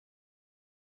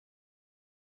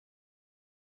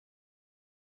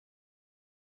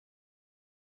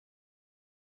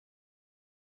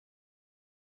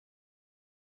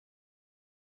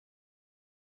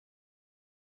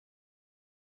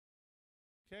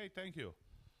Okay, thank you.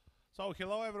 So,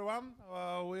 hello everyone.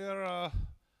 We are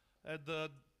at the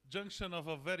junction of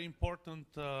a very important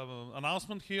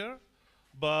announcement here.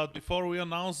 But before we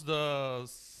announce the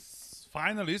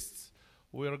finalists,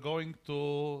 we are going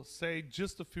to say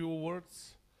just a few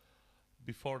words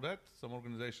before that, some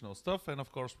organizational stuff, and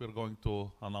of course we're going to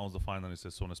announce the finalists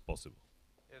as soon as possible.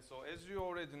 Yeah, so as you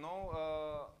already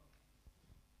know,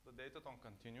 the Datathon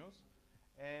continues.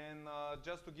 And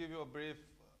just to give you a brief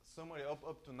summary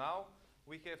up to now,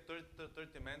 we have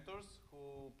 30 mentors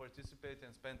who participate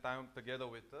and spend time together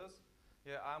with us.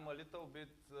 Yeah, I'm a little bit,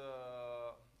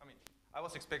 I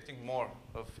was expecting more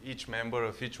of each member,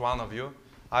 of each one of you.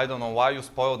 I don't know why you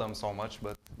spoil them so much,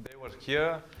 but they were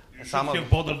here. You should have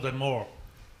bothered them more.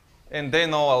 And they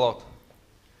know a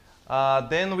lot.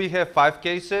 Then we have 5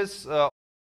 cases. All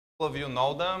of you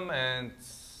know them, and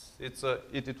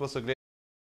it was a great.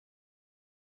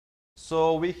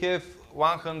 So we have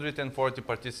 140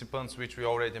 participants, which we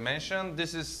already mentioned.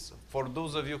 This is for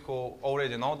those of you who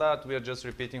already know that. We are just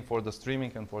repeating for the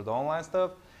streaming and for the online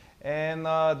stuff. And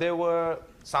there were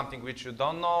something which you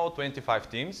don't know, 25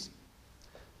 teams,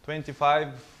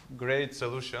 25 great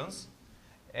solutions.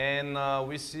 And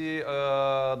we see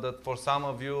that for some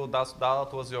of you,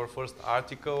 that was your first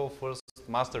article, first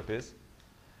masterpiece.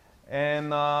 And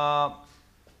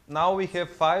now we have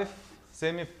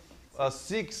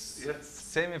 6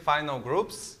 semi-final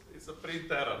groups. It's a print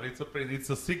error. It's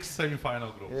a 6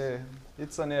 semi-final groups. Yeah,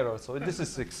 it's an error. So this is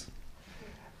 6.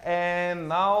 And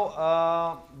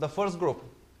now the first group.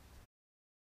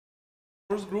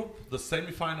 First group, the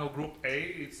semi-final group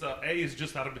A. A is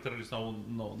just arbitrary, so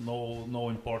no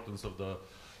importance of the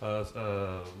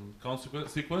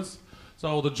sequence.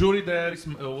 So the jury there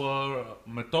were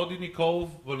Metodi Nikov,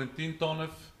 Valentin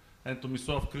Tonev, and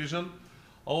Tomislav Križan.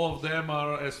 All of them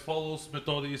are as follows.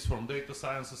 Metodi is from Data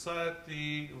Science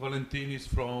Society. Valentin is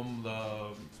from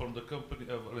the company.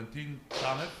 Valentin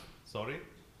Tanev, sorry.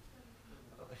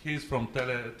 He's from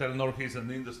Telenor. He's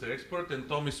an industry expert, and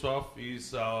Tomislav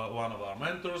is one of our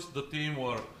mentors. The team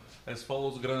were as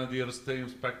follows: Grenadiers, Team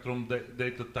Spectrum,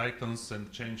 Data Titans,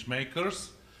 and Change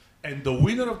Makers. And the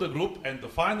winner of the group and the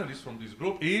finalist from this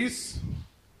group is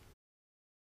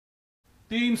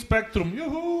Team Spectrum.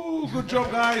 Yoo-hoo! Good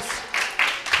job, guys.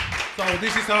 So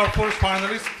this is our first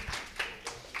finalist.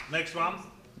 Next one.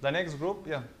 The next group,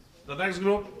 yeah. The next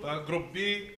group, Group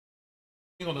B,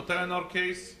 on the Telenor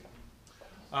case.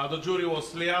 The jury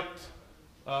was Liat.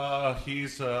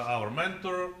 He's our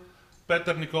mentor.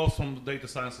 Peter Nikov from the Data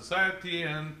Science Society,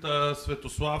 and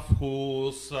Svetoslav,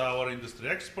 who's our industry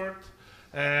expert.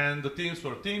 And the teams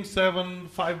were Team 7,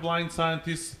 5 blind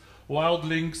scientists,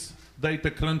 Wildlings, Data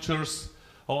Crunchers.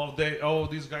 All of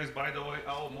these guys, by the way,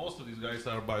 most of these guys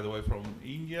are, by the way, from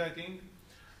India, I think,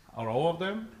 or all of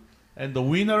them. And the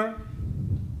winner,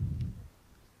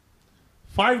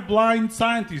 5 blind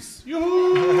scientists.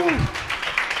 Yoo-hoo!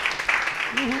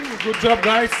 Yoo-hoo! Good job,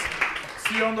 guys.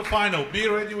 See you on the final. Be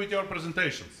ready with your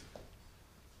presentations.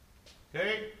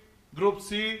 Okay, Group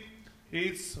C,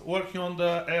 it's working on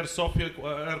the Air Sofia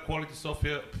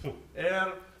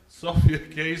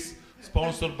case,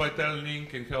 sponsored by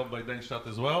Telelink and helped by Denstadt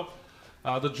as well.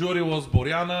 The jury was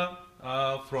Borjana,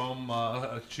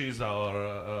 she's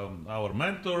our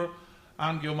mentor.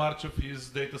 Angel Marchev is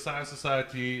Data Science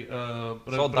Society so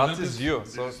that is you.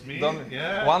 So is me.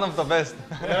 Yeah. One of the best.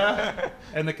 Yeah.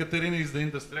 And Ekaterina is the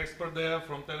industry expert there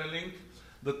from Telelink.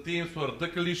 The teams were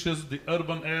Decalicious, the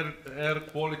Urban Air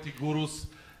Quality Gurus,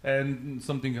 and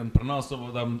something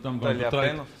unpronounceable. I'm going to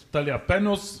try.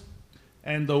 Taliapenos.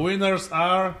 And the winners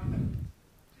are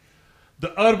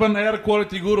the Urban Air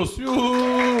Quality Gurus.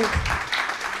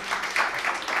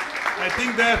 I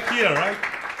think they're here, right?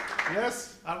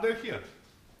 Yes? Are they here?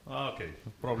 Okay,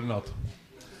 probably not.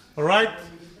 All right.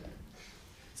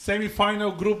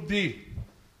 Semi-final Group D.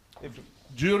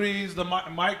 Jury is the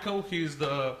Michael. It's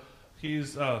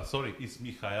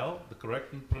Michael, the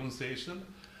correct pronunciation.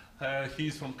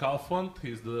 He's from Kaufland.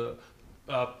 He's the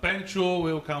Penchu,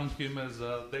 we'll count him as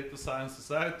a Data Science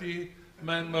Society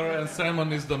member, and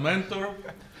Simon is the mentor.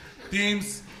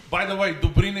 Teams, by the way,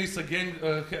 Dubrina is again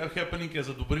happening as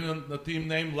a Dubrina team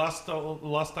name. Last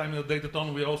time in the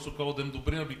Datathon, we also called them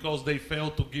Dubrina because they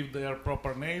failed to give their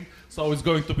proper name. So it's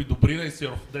going to be Dubrina. It's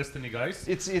your destiny, guys.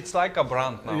 It's like a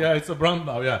brand now. Yeah, it's a brand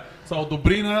now, yeah. So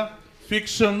Dubrina,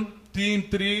 Fiction, Team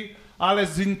 3,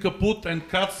 Alezin Kaput, and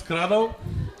CADS Cradle.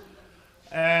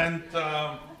 And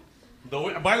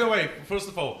by the way, first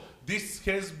of all, this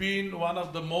has been one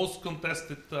of the most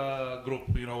contested group.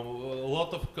 You know, a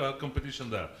lot of competition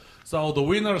there. So the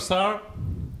winners are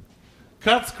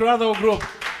CADS Cradle group.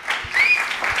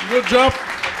 Good job.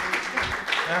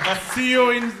 See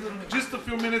you in just a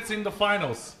few minutes in the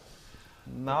finals.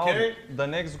 Now the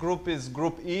next group is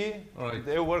Group E. Right.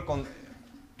 They work on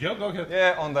Go ahead.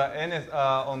 Yeah, on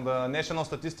the National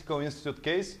Statistical Institute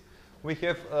case. We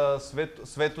have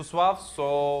Svetoslav,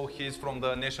 so he's from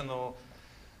the National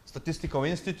Statistical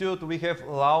Institute. We have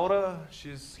Laura,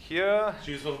 she's here.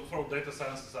 She's from Data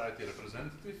Science Society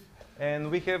representative. And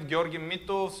we have Georgi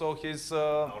Mitu, so he's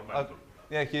Our mentor.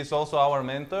 yeah, he's also our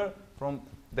mentor from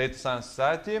Data Science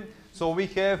Society. So we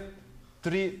have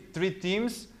three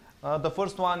teams. The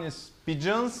first one is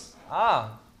Pigeons.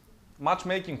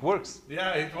 Matchmaking works.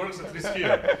 Yeah, it works at least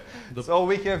here. So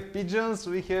we have Pigeons,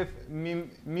 we have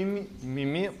Minions.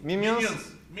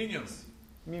 Minions.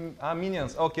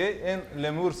 Minions, okay, and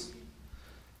Lemurs.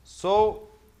 So,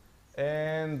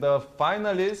 and the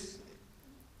finalist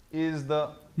is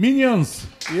the Minions.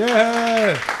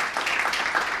 Yeah.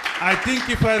 I think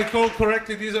if I recall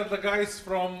correctly, these are the guys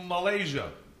from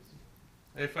Malaysia.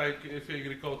 If I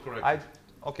recall correctly.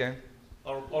 Okay.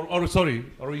 Or sorry,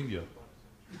 or India.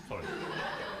 Sorry.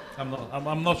 I'm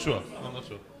not sure. I'm not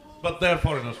sure. But they're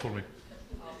foreigners for me.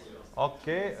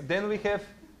 Okay. Then we have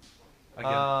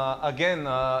again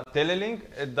Telelink.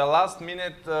 At the last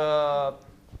minute.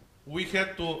 We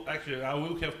had to actually. I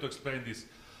will have to explain this.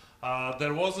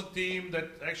 There was a team that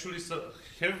actually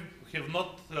have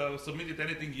not submitted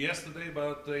anything yesterday,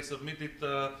 but they submitted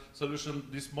a solution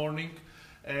this morning.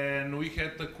 And we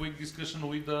had a quick discussion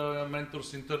with the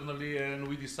mentors internally, and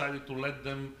we decided to let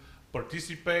them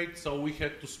participate. So we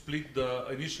had to split the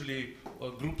initially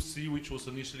Group C, which was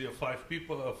initially a 5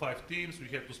 teams. We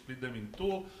had to split them in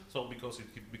 2, so because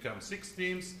it could become 6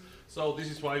 teams. So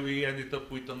this is why we ended up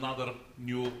with another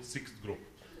new 6th group.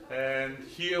 And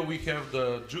here we have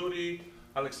the jury.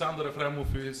 Alexander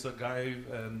Efremov is a guy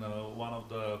and one of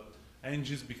the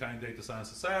engines behind Data Science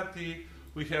Society.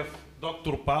 We have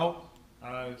Dr. Pau.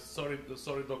 Sorry,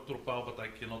 Dr. Pau, but I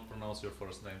cannot pronounce your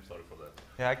first name. Sorry for that.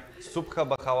 Yeah, Subha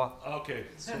Bakhawa. Okay,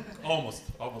 almost.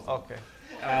 Okay.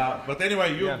 But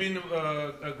anyway, you've been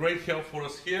a great help for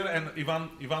us here, and Ivan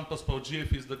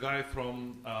Paspalgiev is the guy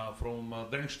from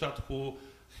Darmstadt who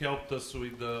helped us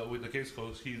with the case,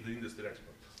 because he's the industry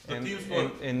expert.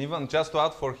 And even just to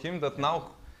add for him that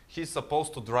now he's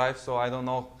supposed to drive, so I don't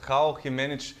know how he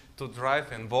managed to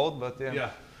drive and vote, but yeah.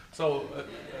 Yeah. So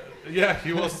yeah,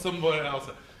 he was somewhere else.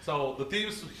 So the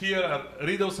teams here are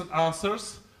Riddles and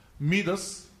Answers,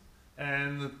 Midas,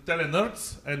 and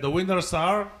Telenerds, and the winners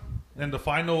are, and the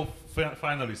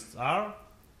finalists are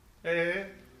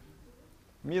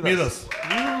Midas.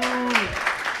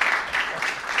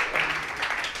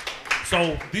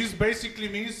 So this basically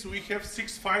means we have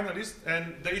 6 finalists,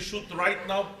 and they should right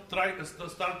now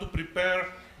start to prepare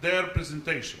their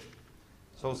presentation.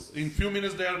 So in a few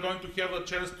minutes they are going to have a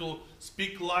chance to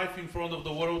speak live in front of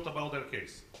the world about their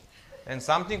case. And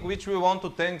something which we want to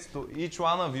thank to each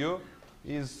one of you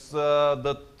is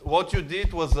that what you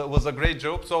did was a great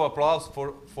job. So applause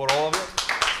for all of you.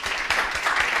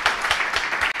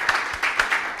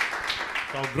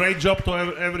 So great job to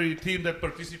every team that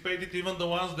participated, even the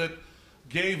ones that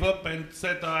gave up and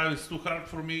said, it's too hard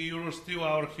for me. You're still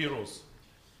our heroes.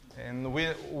 And we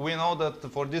know that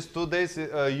for these 2 days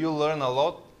you learn a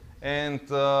lot and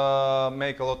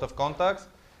make a lot of contacts.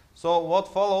 So what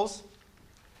follows?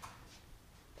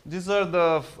 These are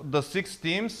the 6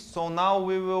 teams. So now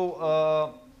we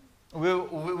will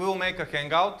make a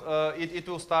hangout. It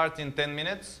will start in 10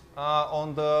 minutes.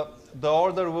 The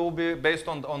order will be based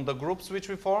on the groups which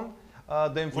we formed.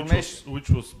 The information which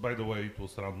was, by the way, it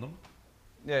was random.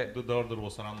 Yeah. The order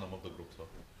was random of the group. So.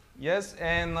 Yes,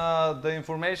 and the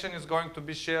information is going to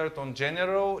be shared on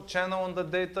general channel on the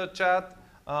data chat.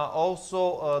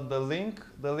 Also the link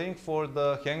for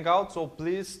the hangout. So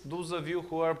please, those of you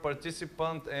who are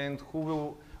participant and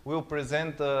who will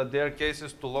present their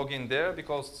cases, to log in there,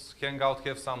 because hangout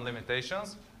have some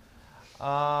limitations.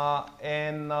 About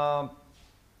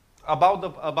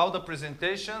the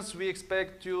presentations, we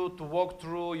expect you to walk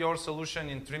through your solution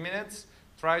in 3 minutes.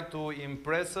 Try to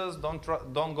impress us.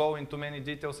 Don't go into many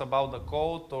details about the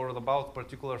code or about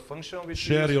particular function.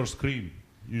 Share your screen.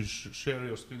 You share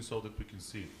your screen so that we can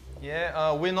see.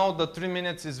 Yeah, we know that 3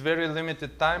 minutes is very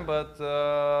limited time, but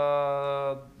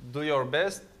do your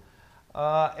best.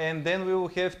 And then we will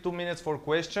have 2 minutes for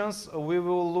questions. We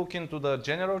will look into the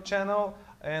general channel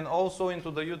and also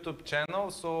into the YouTube channel.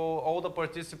 So all the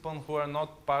participants who are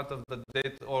not part of the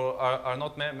data or are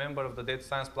not member of the data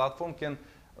science platform can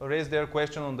raise their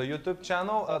question on the YouTube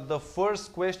channel. The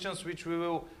first questions which we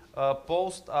will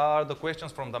post are the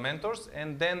questions from the mentors,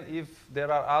 and then if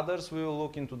there are others, we will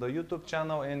look into the YouTube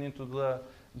channel and into the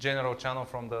general channel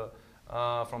from the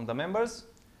members.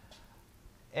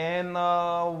 And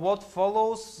what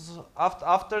follows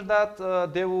after that,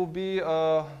 there will be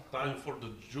time for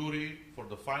the jury, for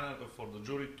the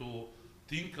jury to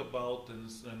think about and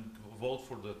vote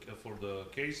for the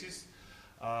cases.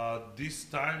 This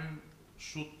time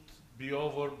should be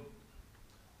over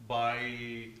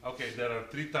by, okay, there are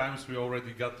 3 times we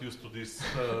already got used to this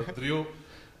drill.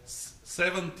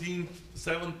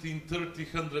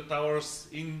 17:30 hours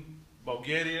in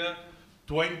Bulgaria,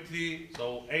 20,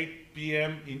 so 8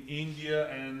 p.m. in India,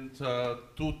 and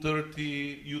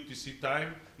 2:30 UTC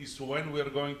time is when we are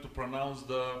going to pronounce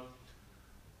the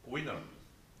winner.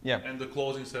 Yeah. And the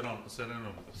closing ceremony.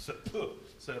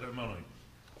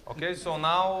 Okay, so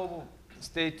now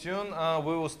stay tuned.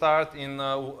 We will start in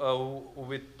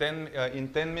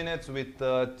 10 minutes with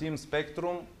Team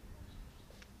Spectrum.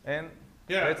 And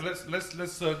yeah,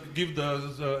 let's give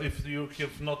the if you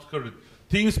have not heard it.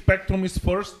 Team Spectrum is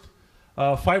first.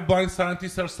 5 blind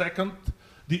scientists are second.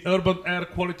 The urban air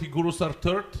quality gurus are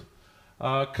third.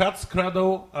 CADS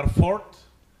Cradle are fourth.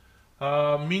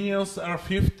 Minions are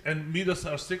fifth, and Midas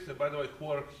are sixth. And by the way, who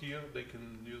are here? They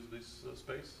can use this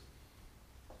space.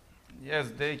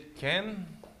 Yes, they can.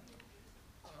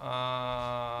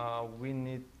 We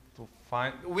need to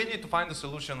find the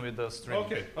solution with the string.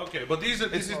 Okay, okay, but this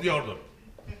is the order.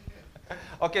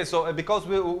 Okay, so because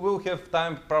we will have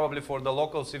time probably for the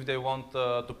locals if they want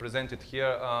to present it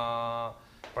here,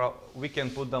 we can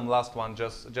put them last one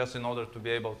just in order to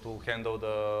be able to handle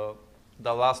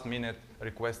the last minute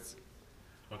requests.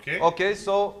 Okay. Okay,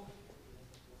 so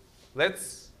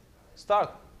let's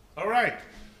start. All right,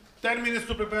 10 minutes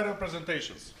to prepare your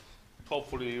presentations.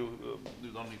 Hopefully you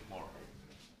don't need more.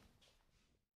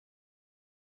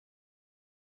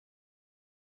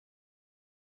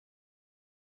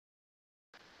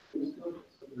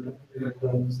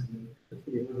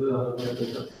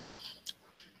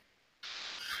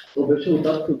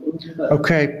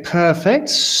 Okay, perfect.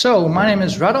 So my name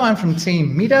is Rado, I'm from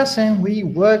Team Midas, and we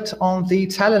worked on the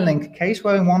TeleLink case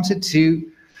where we wanted to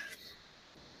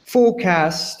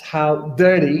forecast how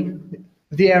dirty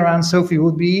the air around Sofia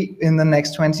will be in the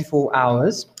next 24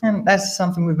 hours. And that's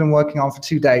something we've been working on for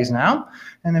 2 days now.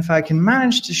 And if I can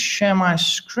manage to share my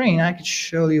screen, I could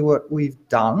show you what we've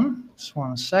done. Just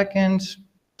 1 second.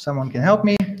 Someone can help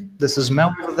me. This is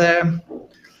Mel over there.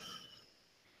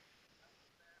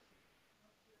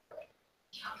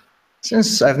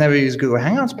 Since I've never used Google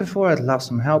Hangouts before, I'd love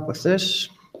some help with this.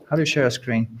 How do you share a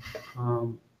screen?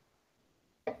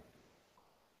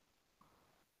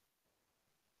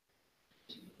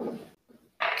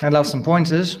 I'd love some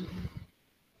pointers.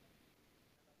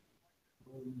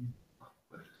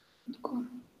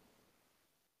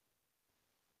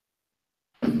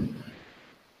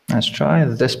 Let's try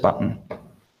this button.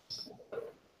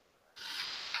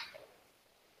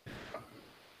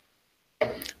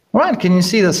 All right, can you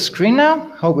see the screen now?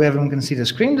 Hope everyone can see the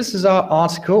screen. This is our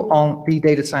article on the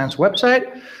data science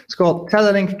website. It's called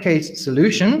TeleLink Case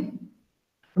Solution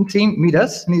from Team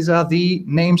Midas. And these are the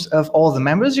names of all the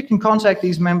members. You can contact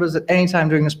these members at any time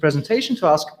during this presentation to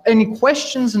ask any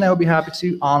questions, and they'll be happy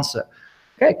to answer.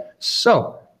 Okay,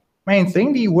 so main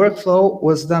thing, the workflow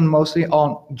was done mostly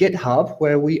on GitHub,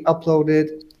 where we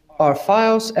uploaded our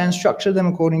files and structured them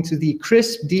according to the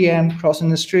CRISP DM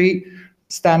cross-industry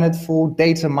standard for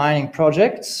data mining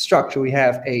projects structure. We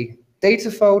have a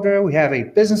data folder, we have a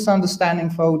business understanding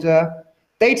folder,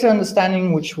 data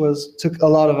understanding, which took a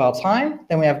lot of our time.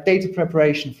 Then we have data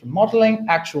preparation for modeling,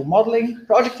 actual modeling,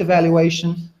 project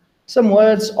evaluation, some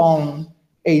words on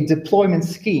a deployment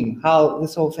scheme, how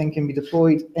this whole thing can be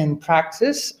deployed in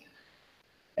practice,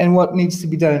 and what needs to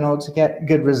be done in order to get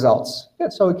good results.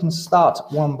 Good, so we can start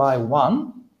one by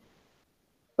one.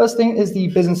 First thing is the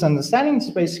business understanding. It's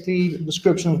basically a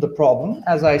description of the problem.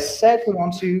 As I said, we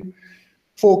want to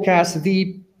forecast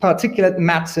the particulate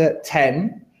matter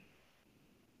 10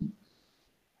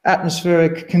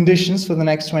 atmospheric conditions for the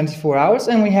next 24 hours.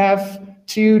 And we have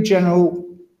 2 general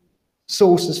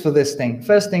sources for this thing.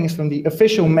 First thing is from the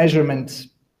official measurement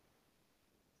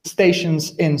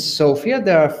stations in Sofia.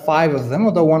 There are 5 of them,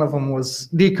 although one of them was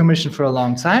decommissioned for a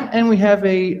long time. And we have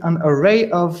an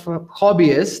array of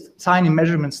hobbyist tiny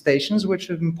measurement stations, which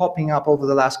have been popping up over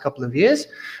the last couple of years.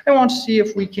 I want to see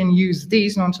if we can use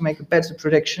these in order to make a better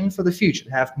prediction for the future,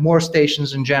 to have more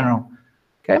stations in general.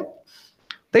 Okay.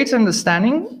 Data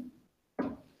understanding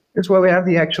is where we have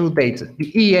the actual data.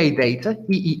 The EA data,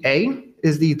 EEA,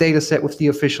 is the data set with the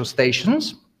official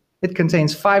stations. It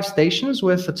contains 5 stations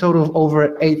with a total of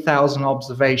over 8,000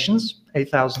 observations,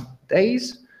 8,000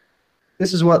 days.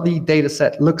 This is what the data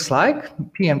set looks like,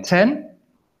 PM10.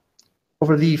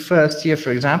 over the first year,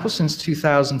 for example, since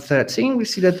 2013, we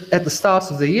see that at the start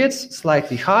of the year, it's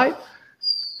slightly high,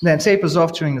 then tapers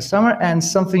off during the summer, and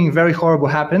something very horrible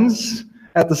happens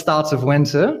at the start of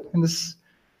winter. And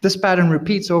this pattern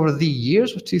repeats over the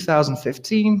years, with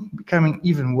 2015 becoming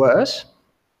even worse.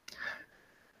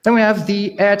 Then we have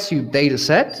the AirTube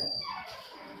dataset,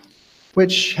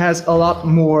 which has a lot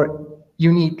more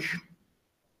unique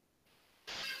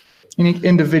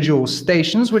individual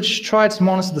stations, which try to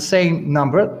monitor the same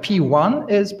number.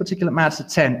 P1 is particulate matter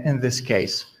 10 in this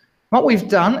case. What we've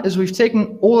done is we've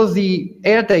taken all of the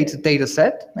air data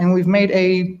set and we've made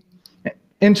a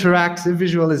interactive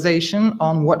visualization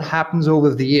on what happens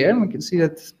over the year. And we can see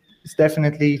that it's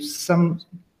definitely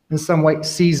in some way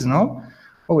seasonal.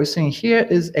 What we're seeing here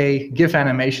is a GIF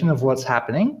animation of what's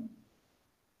happening.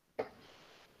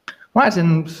 Right,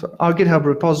 and our GitHub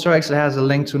repository actually has a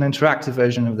link to an interactive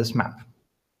version of this map.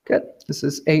 Good. This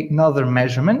is another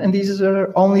measurement, and these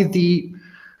are only the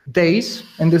days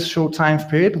in this short time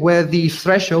period where the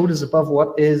threshold is above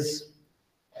what is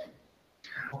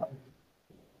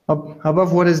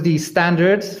the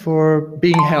standard for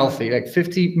being healthy, like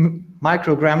 50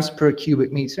 micrograms per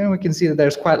cubic meter. And we can see that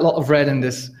there's quite a lot of red in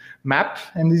this map,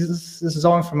 and this is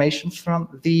all information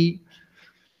from the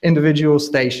individual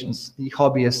stations, the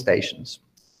hobbyist stations.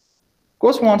 Of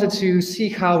course, we wanted to see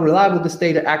how reliable this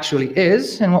data actually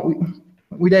is, and what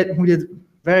we did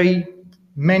very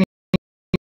many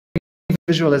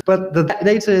visualizations, but the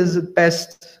data is at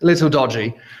best a little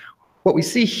dodgy. What we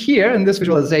see here in this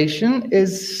visualization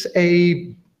is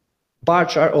a bar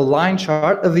chart or line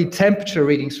chart of the temperature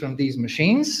readings from these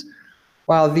machines,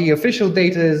 while the official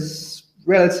data is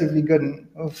relatively good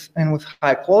and with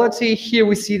high quality. Here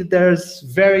we see that there's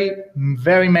very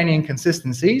many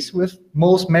inconsistencies, with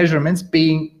most measurements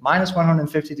being minus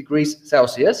 150 degrees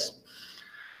Celsius,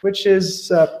 which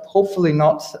is hopefully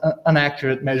not an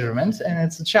accurate measurement. And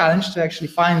it's a challenge to actually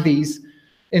find these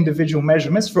individual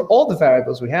measurements for all the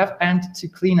variables we have and to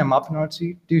clean them up in order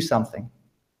to do something.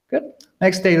 Good.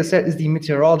 Next data set is the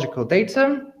meteorological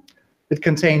data. It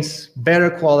contains better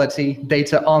quality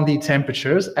data on the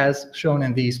temperatures as shown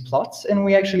in these plots. And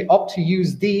we actually opt to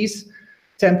use these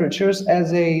temperatures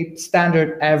as a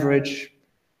standard average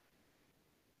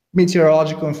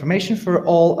meteorological information for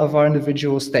all of our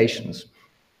individual stations.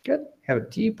 Good. We have a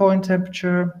dew point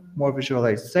temperature, more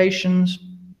visualizations.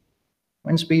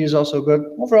 Wind speed is also good.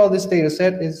 Overall, this data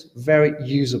set is very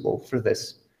usable for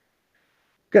this.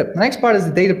 Good. The next part is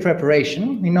the data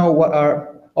preparation. We know what our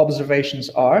observations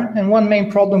are, and one main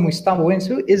problem we stumble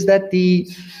into is that the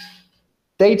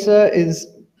data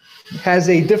has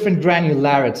a different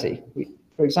granularity.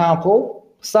 For example,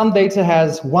 some data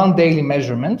has one daily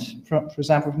measurement, for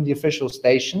example, from the official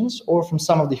stations or from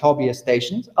some of the hobbyist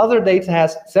stations. Other data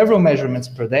has several measurements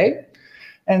per day,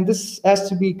 and this has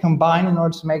to be combined in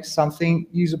order to make something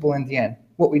usable in the end.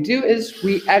 What we do is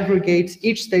we aggregate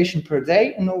each station per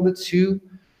day in order to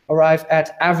arrive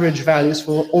at average values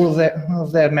for all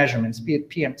of their measurements, be it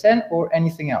PM10 or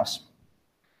anything else.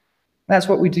 That's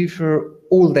what we do for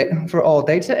all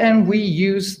data, and we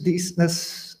use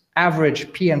this average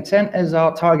PM10 as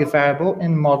our target variable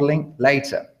in modeling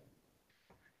later.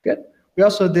 Good. We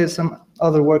also did some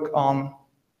other work on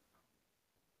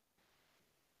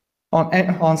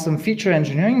some feature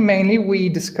engineering. Mainly, we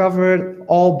discovered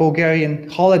all Bulgarian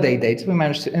holiday data. We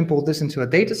managed to import this into a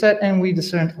data set, and we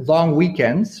discerned long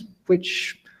weekends,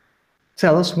 which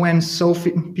tell us when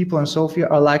people in Sofia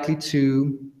are likely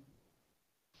to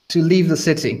leave the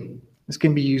city. This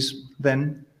can be used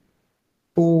then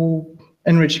for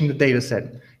enriching the data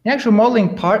set. The actual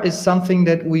modeling part is something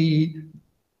that we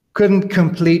couldn't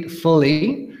complete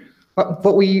fully.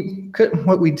 What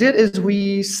we did is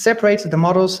we separated the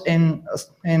models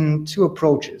in two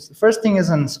approaches. The first thing is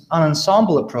an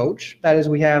ensemble approach. That is,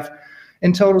 we have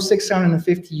in total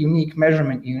 650 unique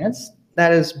measurement units.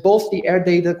 That is both the air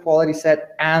data quality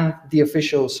set and the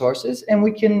official sources. And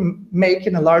we can make,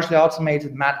 in a largely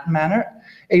automated manner,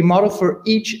 a model for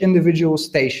each individual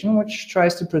station, which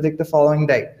tries to predict the following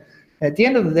day. At the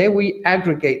end of the day, we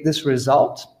aggregate this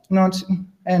result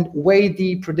and weigh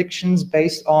the predictions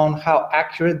based on how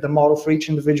accurate the model for each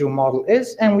individual model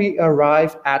is, and we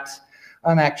arrive at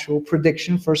an actual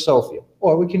prediction for Sofia.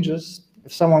 Or we can just,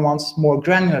 if someone wants more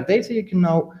granular data, you can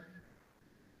know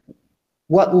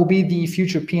what will be the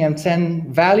future PM10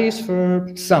 values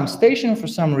for some station, for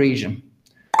some region.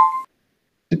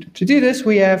 To do this,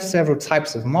 we have several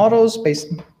types of models.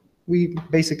 We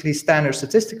basically standard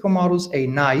statistical models, a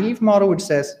naive model, which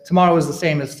says tomorrow is the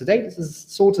same as today. This is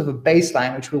sort of a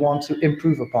baseline which we want to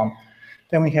improve upon.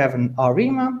 Then we have an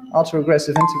ARIMA,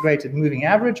 autoregressive integrated moving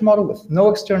average model with no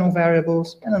external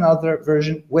variables, and another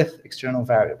version with external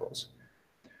variables.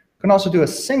 You can also do a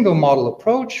single model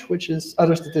approach, which is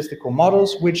other statistical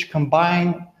models which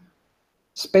combine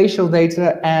spatial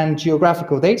data and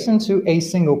geographical data into a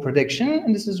single prediction.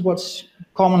 And this is what's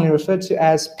commonly referred to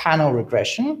as panel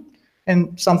regression.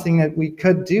 And something that we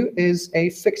could do is a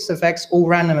fixed effects or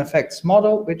random effects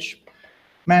model, which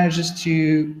manages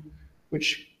to,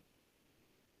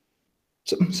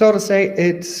 so to say,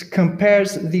 it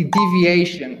compares the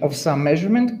deviation of some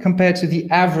measurement compared to the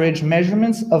average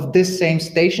measurements of this same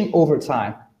station over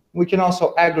time. We can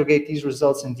also aggregate these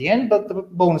results in the end, but the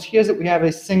bonus here is that we have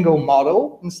a single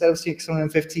model instead of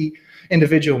 650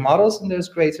 individual models, and there's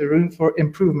greater room for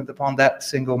improvement upon that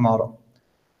single model.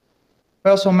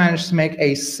 We also managed to make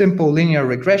a simple linear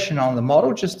regression on the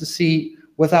model just to see,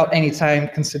 without any time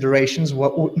considerations,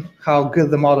 how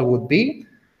good the model would be.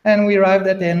 And we arrived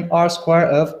at an R-square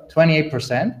of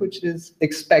 28%, which is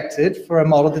expected for a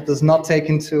model that does not take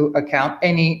into account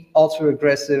any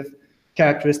autoregressive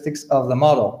characteristics of the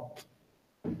model.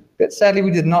 But sadly, we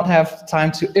did not have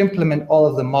time to implement all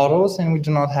of the models, and we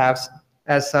do not have,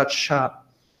 as such,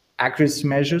 accuracy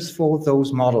measures for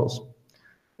those models.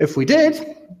 If we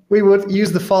did, we would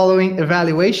use the following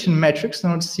evaluation metrics in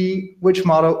order to see which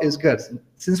model is good.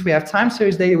 Since we have time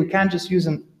series data, we can't just use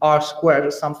an R-squared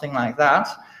or something like that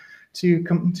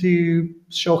to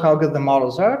show how good the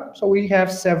models are. So we have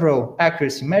several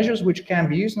accuracy measures which can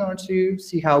be used in order to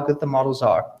see how good the models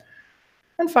are.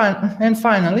 And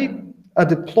finally, a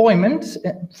deployment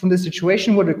from this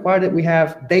situation would require that we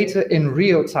have data in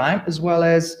real time as well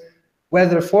as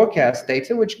weather forecast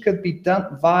data, which could be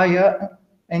done via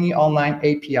any online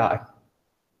API.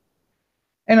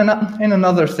 And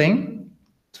another thing,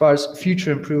 as far as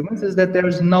future improvements, is that there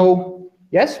is no,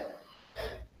 yes?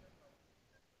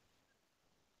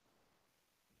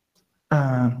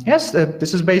 Yes,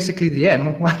 this is basically the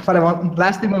end.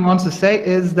 Last thing I want to say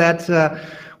is that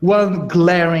one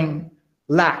glaring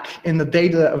lack in the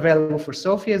data available for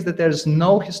Sofia is that there's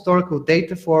no historical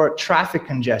data for traffic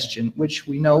congestion, which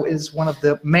we know is one of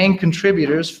the main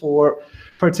contributors for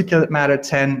particulate matter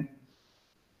 10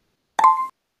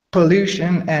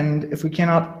 pollution. And if we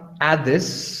cannot add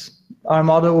this, our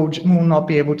model will not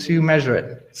be able to measure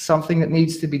it. It's something that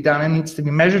needs to be done and needs to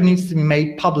be measured, needs to be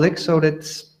made public so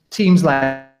that teams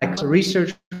like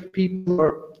research people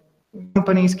or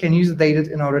companies can use the data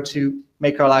in order to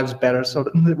make our lives better so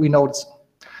that we know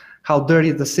how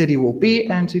dirty the city will be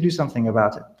and to do something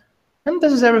about it. And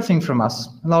this is everything from us.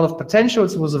 A lot of potential.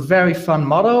 It was a very fun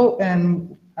model,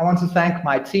 and I want to thank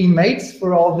my teammates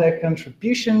for all their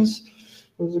contributions.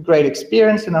 It was a great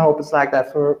experience, and I hope it's like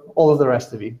that for all of the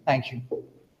rest of you. Thank you.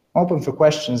 Open for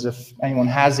questions if anyone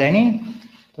has any.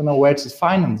 Don't know where to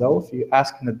find them though. If you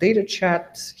ask in the data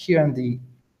chat here in the.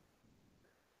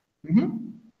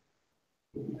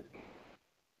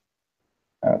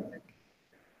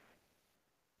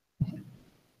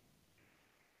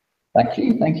 Thank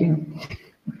you. Thank you.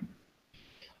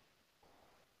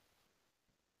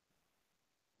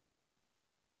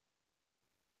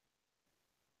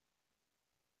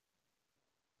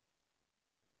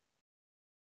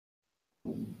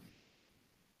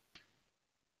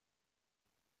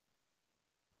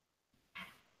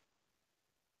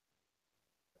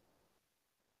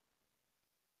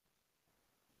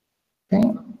 Okay.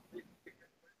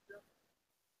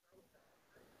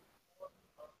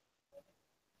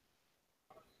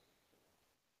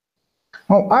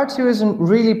 Well, R2 isn't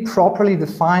really properly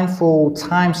defined for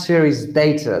time series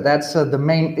data. That's the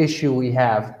main issue we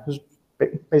have.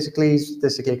 Basically,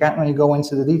 statistically, I can't really go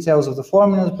into the details of the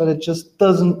formulas, but it just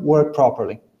doesn't work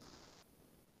properly.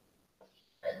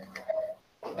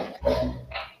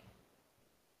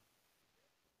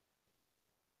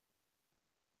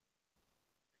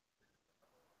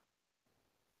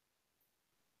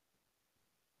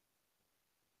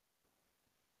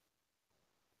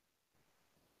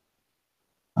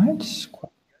 Right.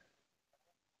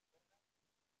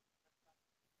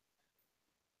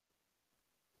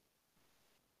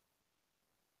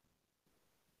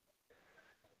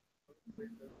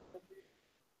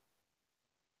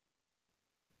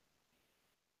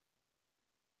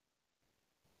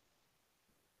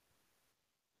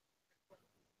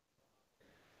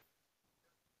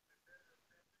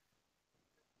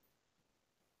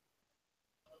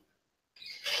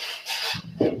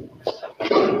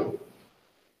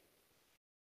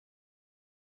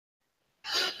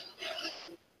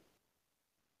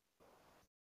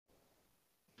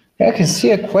 Yeah, I can see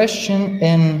a question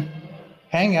in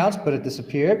Hangouts, but it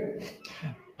disappeared.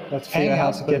 Let's figure out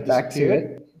how to get back to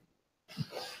it.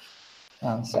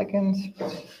 1 second.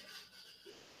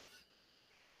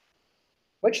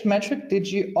 Which metric did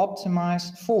you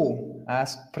optimize for?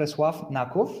 Asked Presław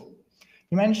Nakov.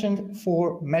 You mentioned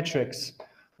 4 metrics.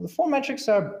 The 4 metrics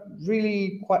are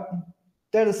really quite,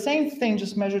 they're the same thing,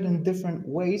 just measured in different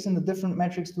ways, and the different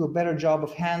metrics do a better job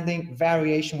of handling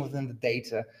variation within the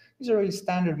data. These are really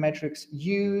standard metrics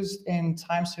used in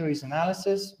time series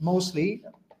analysis. Mostly,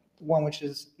 the one which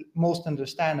is most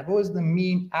understandable is the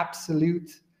mean absolute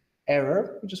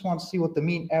error. We just want to see what the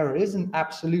mean error is in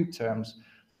absolute terms.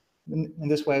 In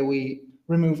this way, we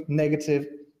remove negative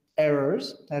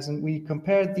errors, as in we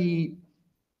compare the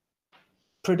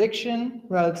prediction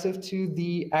relative to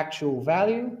the actual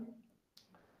value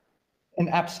in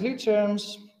absolute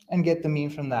terms and get the mean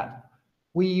from that.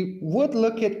 We would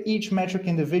look at each metric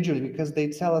individually because they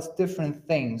tell us different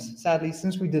things. Sadly,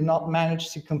 since we did not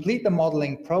manage to complete the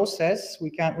modeling process, we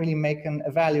can't really make an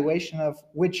evaluation of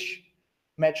which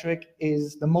metric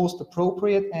is the most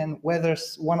appropriate and whether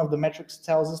one of the metrics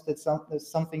tells us that there's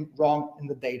something wrong in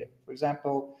the data. For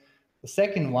example, the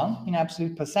second one, in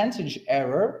absolute percentage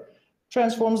error,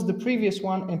 transforms the previous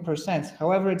one in percent.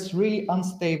 However, it's really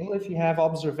unstable if you have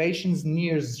observations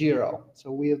near 0.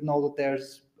 So we know that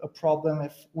there's a problem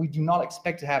if we do not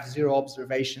expect to have 0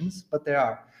 observations, but there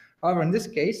are. However, in this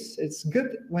case, it's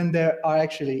good when there are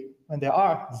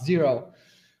 0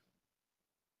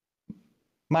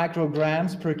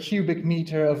 micrograms per cubic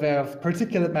meter of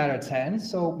particulate matter 10.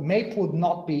 So MAPE would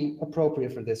not be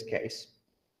appropriate for this case.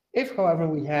 If, however,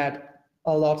 we had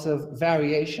a lot of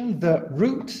variation, the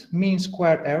root mean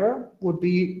squared error would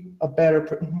be a better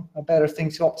thing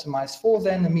to optimize for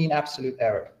than the mean absolute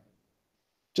error.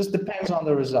 Just depends on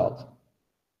the result.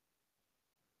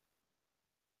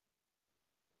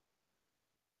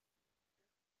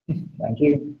 Thank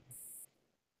you.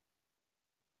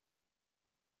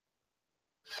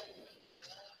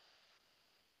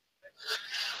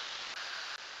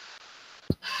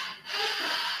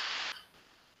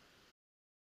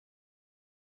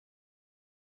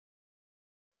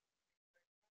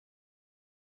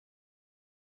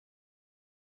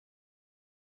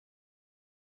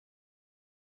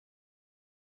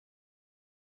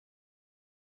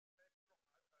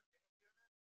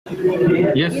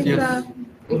 Yes, yes.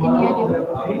 We can hear you.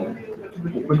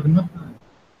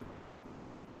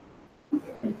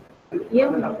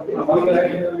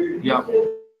 Yeah.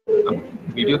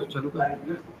 Video तो चालू कर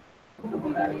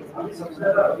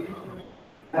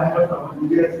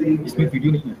इसमें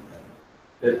video नहीं है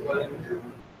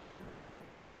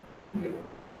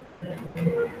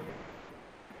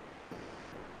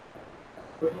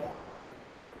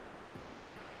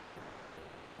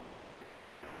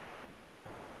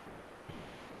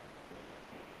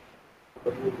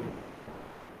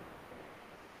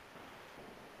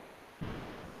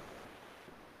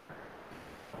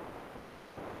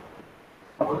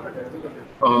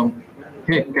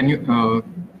Hey, can you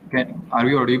are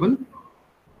you audible?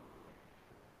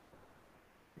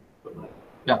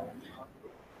 Yeah.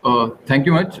 Thank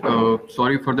you much.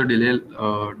 Sorry for the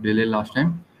delay last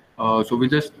time. So we'll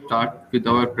just start with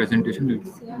our presentation. We'll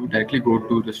directly go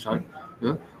to the start.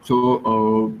 Yeah.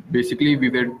 So basically, we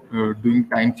were doing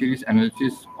time series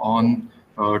analysis on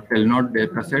Telenor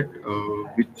dataset,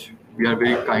 which we are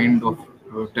very kind of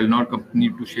Telenor company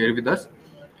to share with us.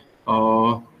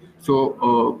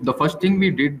 So the first thing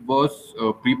we did was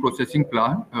pre-processing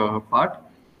part,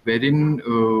 wherein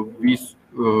we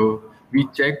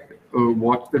checked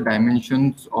what's the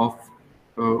dimensions of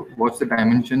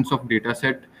data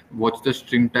set, what's the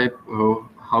string type,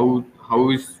 how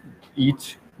is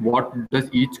what does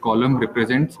each column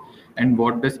represents, and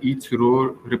what does each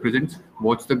row represents,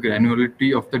 what's the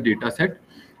granularity of the data set.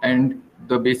 And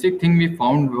the basic thing we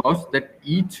found was that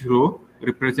each row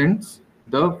represents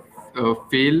the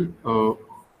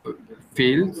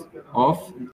fails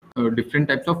of different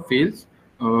types of fails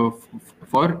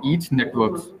for each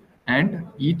networks and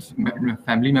each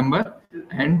family member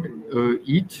and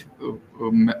each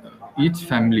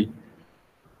family.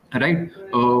 Right.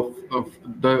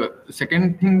 The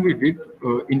second thing we did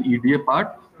in EDA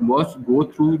part was go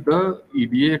through the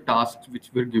EDA tasks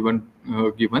which were given.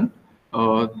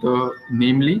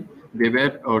 Namely, they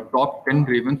were top 10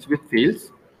 ravens with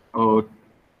fails.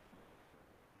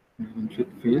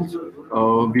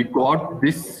 We got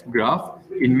this graph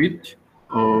in which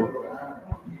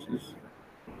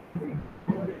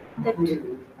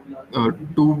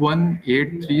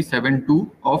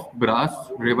 218372 of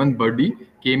brass raven birdie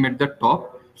came at the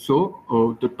top. So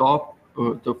the top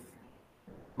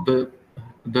the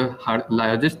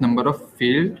largest number of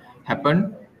fail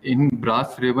happened in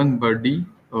brass raven birdie.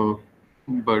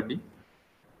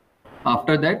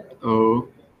 After that,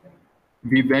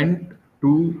 we went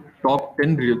to top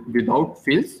 10 without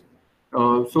fails.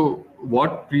 So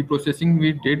what pre-processing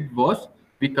we did was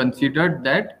we considered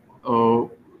that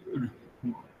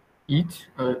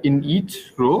in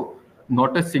each row,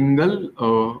 not a single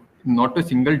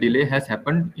delay has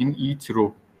happened in each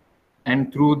row,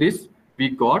 and through this we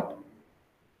got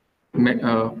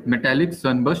metallic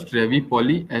sunburst Ravi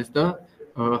poly as the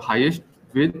highest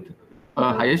with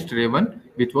highest Raven,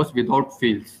 which was without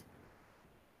fails.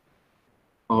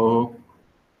 Uh,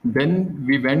 then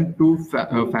we went to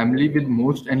family with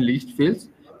most and least fails.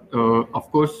 Of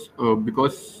course,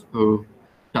 because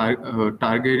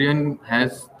Targaryen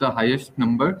has the highest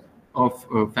number of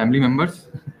family members,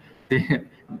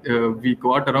 we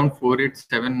got around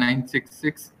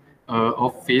 487966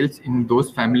 of fails in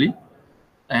those family,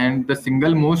 and the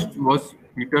single most was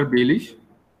Peter Baelish.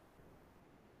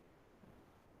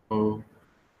 Uh,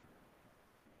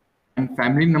 and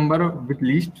family number with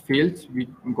least fails we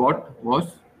got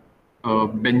was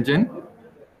Benjen.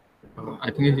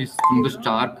 I think he's from the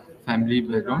Stark family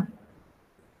background.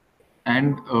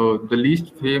 And the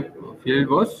least failed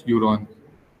was Euron.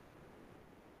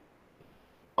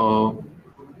 Uh,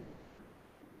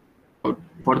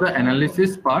 for the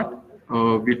analysis part,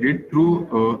 we did through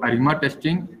ARIMA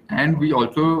testing, and we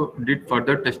also did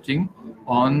further testing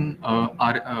on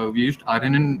we used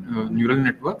RNN neural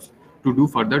networks to do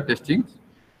further testing.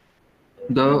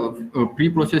 The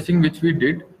pre-processing which we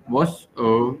did was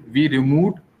we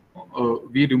removed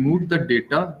the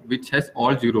data which has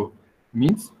all zero.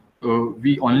 Means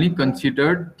we only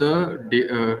considered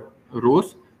the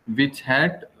rows which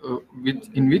had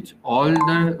in which all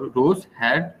the rows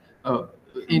had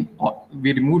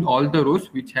we removed all the rows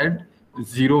which had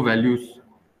zero values.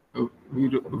 We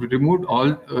removed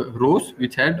all rows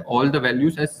which had all the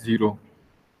values as zero.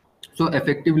 So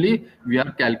effectively we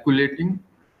are calculating.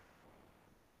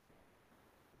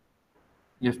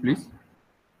 Yes, please.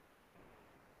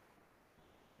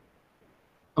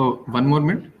 Oh, one more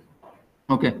minute.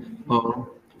 Okay.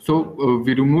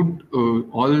 We removed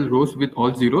all rows with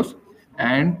all zeros,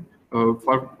 and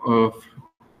for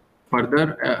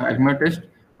further ARIMA test,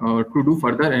 to do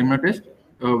further ARIMA test,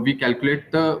 we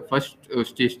calculate the first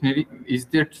stationary. Is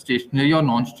that stationary or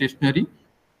non-stationary?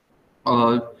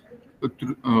 uh,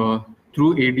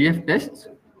 through ADF tests,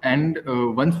 and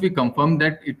once we confirm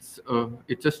that it's a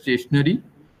stationary,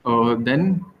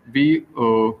 then we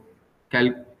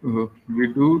calculated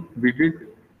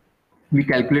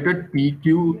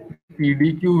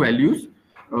PDQ values.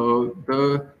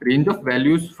 The range of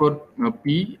values for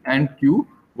P and Q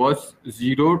was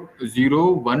 0,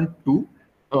 0, 1, 2.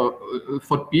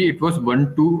 For P, it was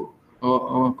 1, 2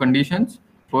 conditions.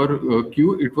 For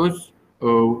Q, it was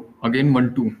again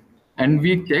 1, 2. And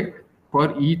we checked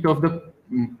for each of the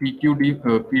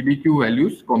PDQ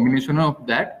values, combination of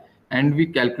that, and we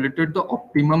calculated the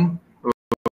optimum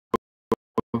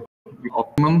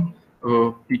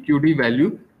PQD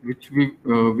value which we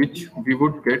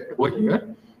would get over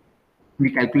here.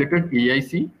 We calculated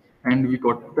AIC and we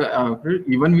got the average.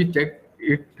 Even we checked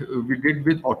it, we did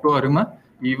with auto ARIMA.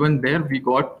 Even there we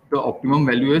got the optimum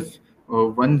value as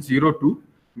 102.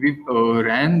 We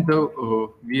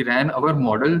ran our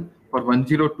model for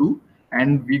 102,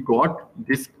 and we got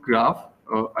this graph,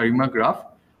 ARIMA graph,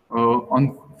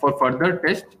 on for further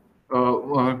test.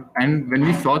 And when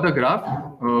we saw the graph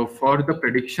for the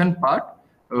prediction part,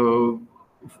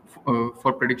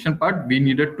 we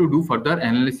needed to do further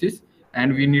analysis,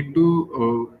 and we need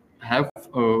to have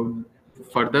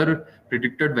further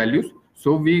predicted values.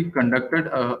 So we conducted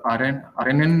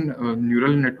RNN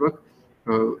neural network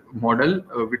model.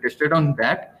 We tested on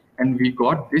that, and we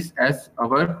got this as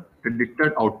our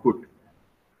predicted output.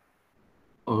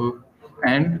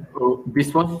 And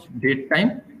this was date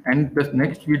time, and the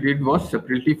next we did was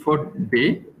separately for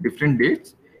different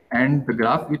dates, and the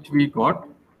graph which we got,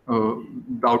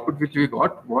 the output which we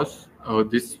got was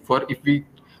this. For if we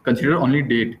consider only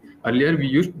date, earlier we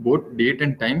used both date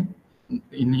and time.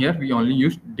 In here we only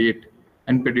used date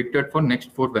and predicted for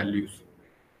next 4 values.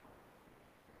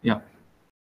 Yeah.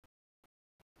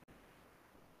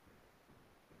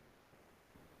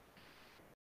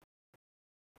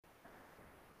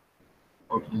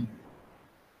 Okay.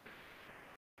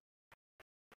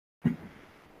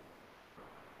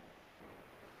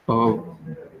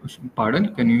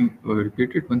 Pardon, can you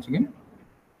repeat it once again?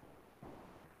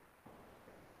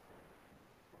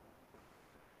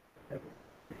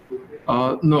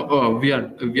 No, we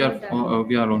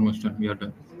are almost done. We are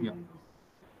done. Yeah.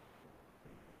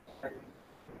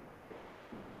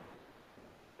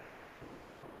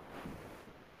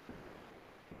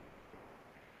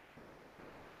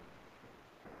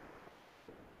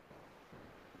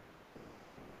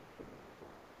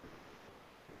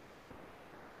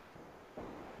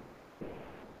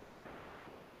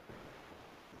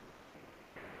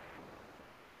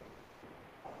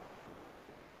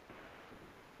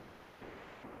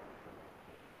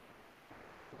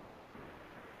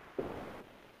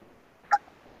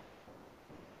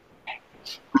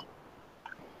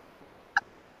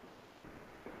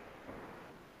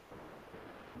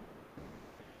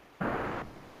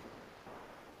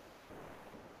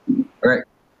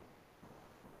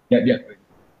 Yeah.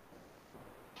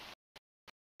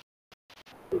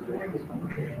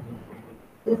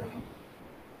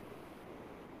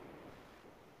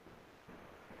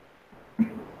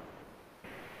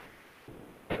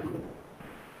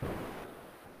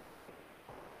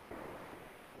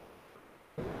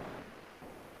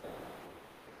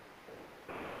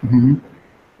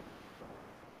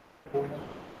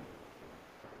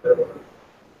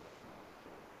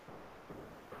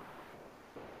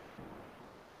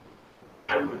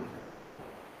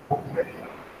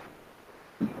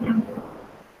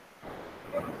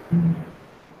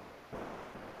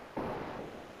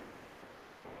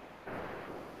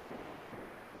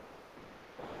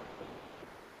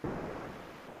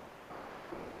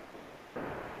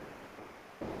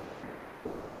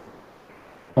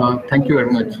 Thank you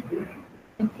very much.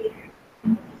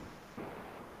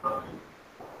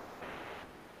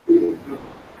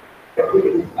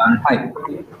 Hi.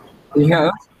 Can you hear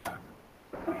us?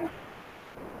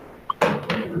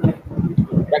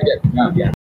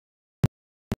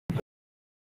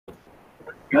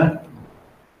 Yeah.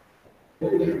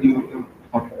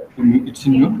 It's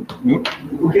in mute.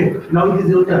 Okay, now it is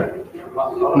your turn.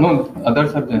 No,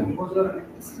 others are there.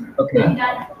 Okay.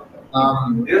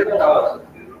 You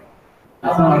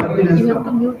have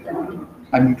to mute that.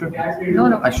 I muted.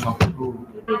 No. I saw. You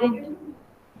didn't.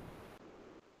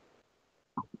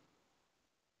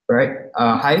 Right.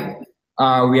 Hi.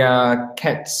 We are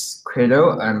CADS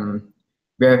Cradle.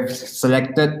 We have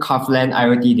selected Kaufland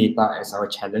IoT data as our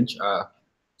challenge.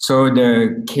 So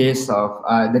the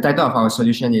title of our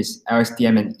solution is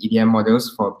LSTM and EDM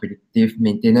models for predictive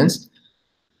maintenance.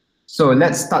 So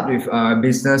let's start with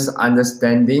business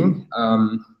understanding.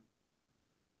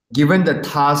 Given the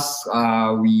task,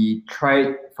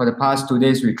 for the past 2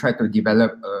 days, we tried to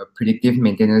develop a predictive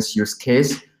maintenance use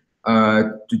case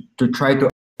to try to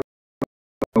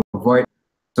avoid.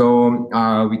 So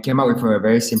we came up with a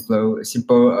very simple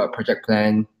project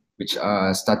plan, which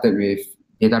started with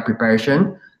data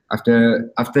preparation.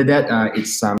 After that,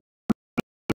 it's some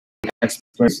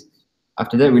experts.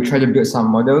 After that, we try to build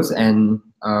some models, and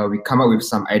we come up with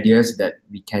some ideas that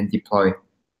we can deploy.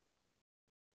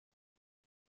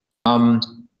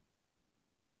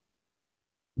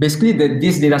 Basically,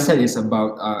 this data set is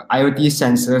about IoT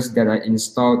sensors that are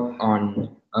installed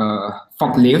on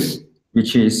forklifts,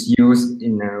 which is used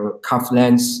in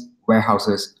Kaufland's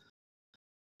warehouses.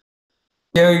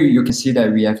 Here you can see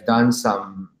that we have done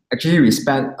we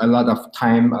spent a lot of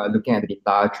time looking at the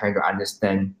data, trying to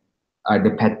understand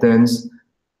the patterns.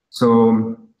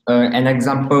 So an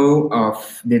example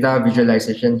of data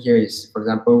visualization here is, for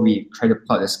example, we try to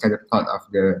plot a scatter plot of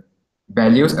the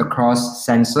values across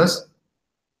sensors,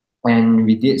 and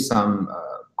we did some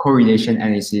correlation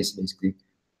analysis, basically.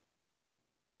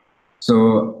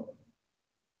 So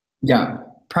yeah,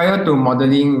 prior to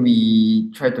modeling, we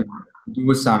try to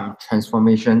do some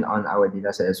transformation on our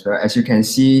data set as well. As you can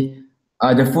see,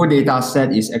 the full data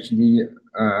set is actually,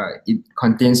 it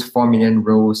contains 4 million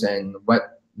rows, and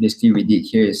what basically we did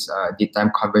here is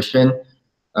datetime conversion,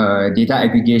 data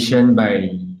aggregation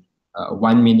by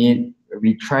 1 minute.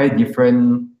 We try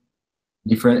different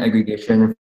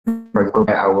aggregation, for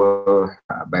example,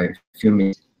 by a few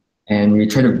minutes, and we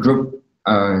try to group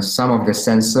some of the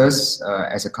sensors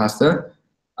as a cluster.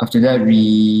 After that,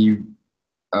 we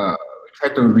try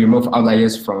to remove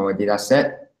outliers from our data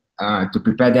set to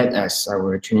prepare that as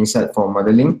our training set for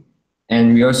modeling.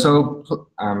 And we also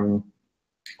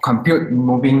compute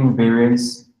moving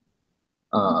variance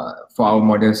for our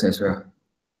models as well.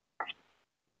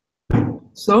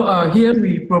 So here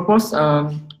we propose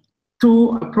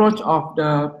two approach of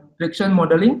the prediction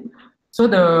modeling. So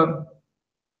the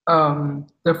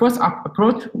first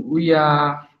approach,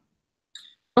 because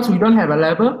we don't have a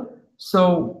level,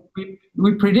 so we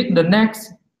predict the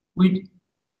next.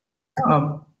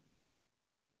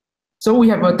 So we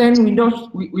have a 10 windows.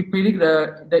 We predict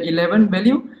the 11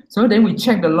 value. So then we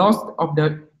check the loss of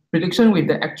the prediction with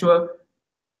the actual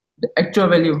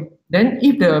value. Then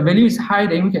if the value is high,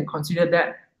 then we can consider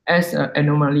that as an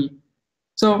anomaly.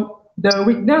 So the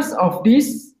weakness of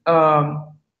this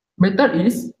method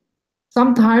is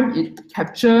sometimes it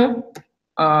captures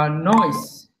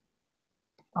noise,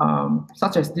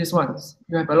 such as this one.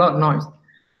 You have a lot of noise.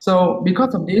 So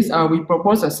because of this, we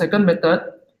propose a second method,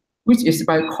 which is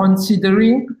by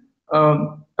considering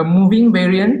a moving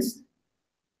variance,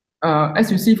 as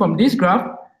you see from this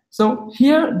graph. So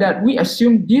here that we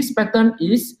assume this pattern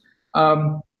is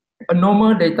a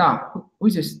normal data,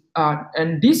 which is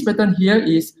and this pattern here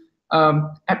is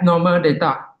abnormal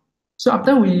data. So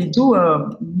after we do a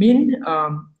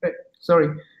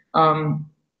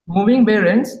moving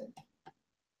variance,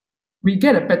 we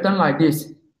get a pattern like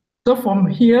this. So from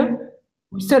here,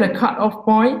 we set a cutoff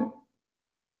point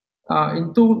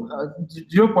into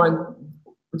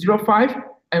 0.05,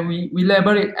 and we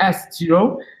label it as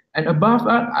 0, and above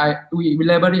that, we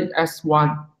label it as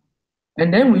 1.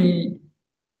 And then we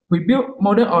build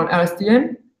model on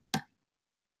LSTM,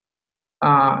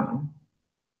 and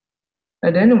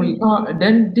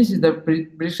then this is the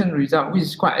prediction result, which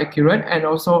is quite accurate and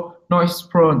also noise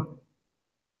prone.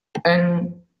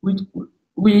 And we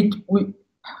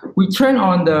train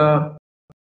on the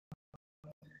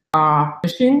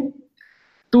machine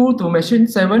 2 to machine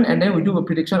 7, and then we do a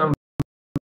prediction on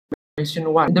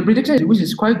machine 1. The prediction, which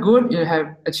is quite good, you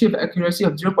have achieved accuracy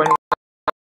of 0.9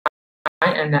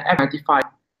 and F95.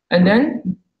 And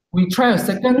then we try a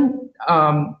second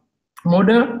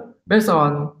model based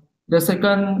on the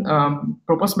second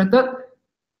proposed method.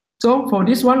 So for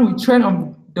this one, we train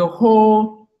on the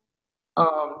whole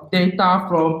data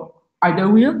from either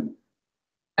wheel,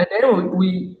 and then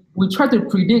we try to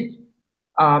predict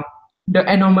the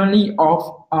anomaly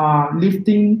of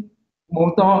lifting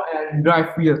motor and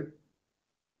drive wheel.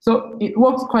 So it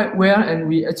works quite well, and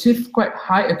we achieve quite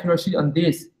high accuracy on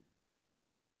this.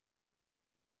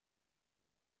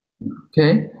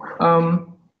 Okay.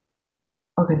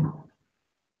 Okay.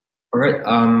 All right.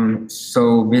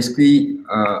 So basically,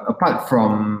 apart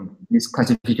from this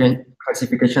classification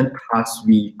task,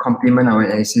 we complement our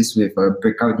analysis with a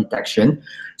breakout detection.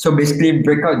 So basically,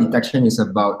 breakout detection is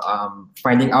about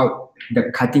finding out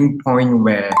the cutting point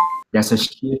where there's a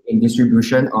shift in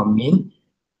distribution or mean.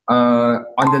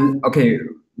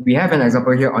 We have an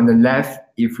example here on the left.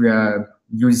 If we are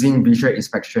using visual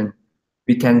inspection,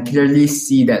 we can clearly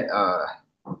see that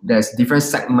there's different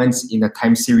segments in the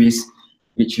time series,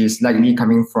 which is likely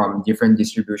coming from different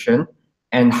distribution.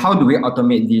 And how do we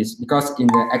automate this? Because in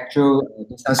the actual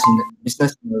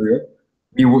business scenario,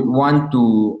 we would want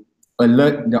to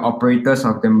alert the operators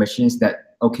of the machines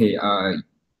that, okay,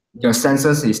 your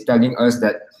sensors is telling us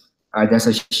that there's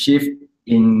a shift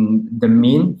in the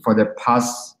mean for the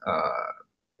past,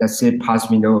 let's say, past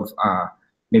window of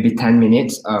maybe 10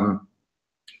 minutes.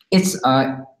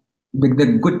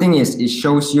 The good thing is it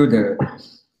shows you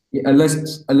it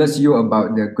alerts you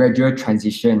about the gradual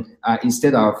transition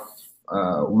instead of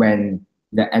when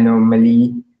the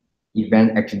anomaly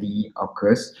event actually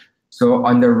occurs. So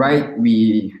on the right,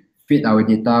 we fit our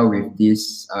data with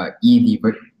this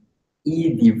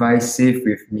e-divisive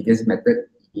with Midas method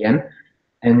EDM,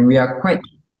 and we are quite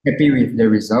happy with the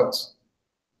results.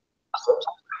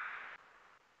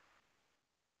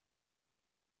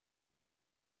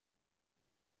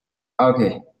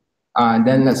 Okay,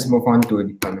 then let's move on to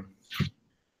deployment.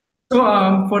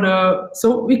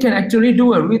 So we can actually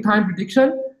do a real-time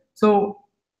prediction. So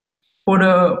for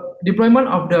the deployment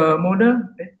of the model,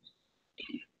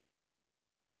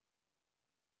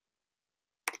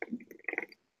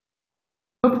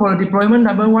 for deployment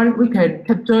number 1, we can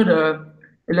capture the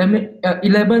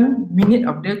 11 minutes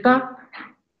of data.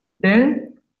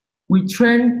 Then we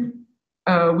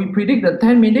predict the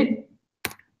 10 minutes,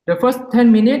 the first 10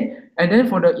 minutes, and then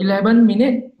for the 11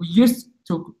 minutes, we use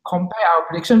to compare our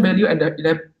prediction value at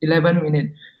the 11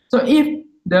 minutes. So if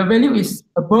the value is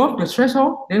above the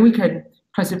threshold, then we can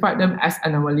classify them as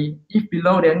anomaly. If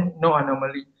below, then no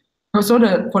anomaly. So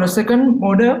for the second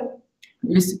model,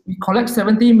 is we collect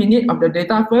 70 minutes of the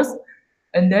data first,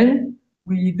 and then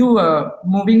we do a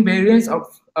moving variance of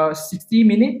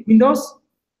 60-minute windows,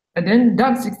 and then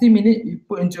that 60 minutes we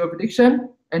put into a prediction,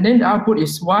 and then the output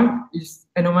is 1 is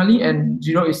anomaly and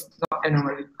 0 is not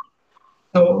anomaly.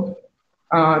 So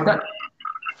that's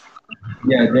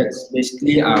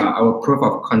basically our proof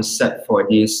of concept for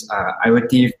this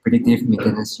iterative predictive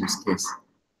maintenance use case.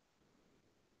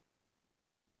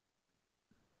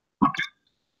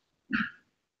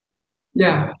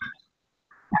 Yeah.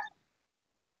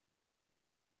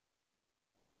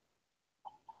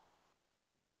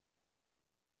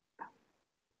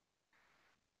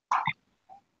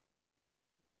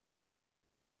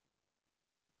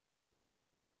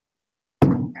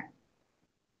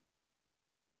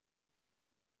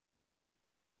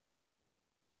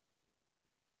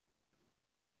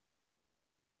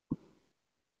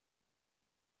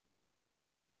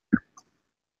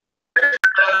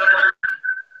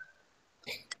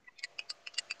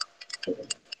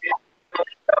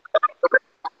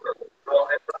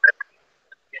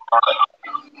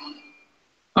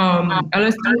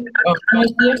 LSTM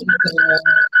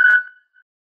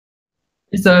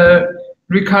is a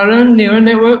recurrent neural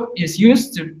network. Is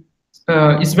used to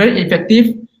is very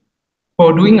effective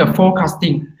for doing a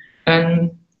forecasting,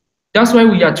 and that's why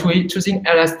we are choosing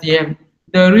LSTM.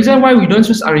 the reason why we don't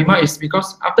choose ARIMA is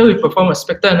because after we perform a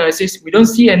spectral analysis, we don't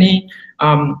see any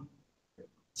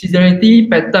seasonality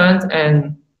patterns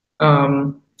and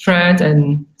trends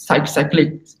and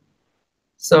cyclic.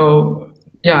 So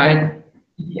yeah, and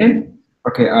EDM.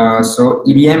 Okay, so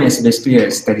EDM is basically a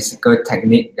statistical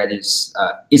technique that is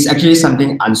it's actually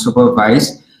something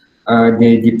unsupervised.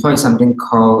 They deploy something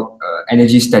called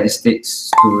energy statistics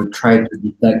to try to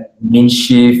detect mean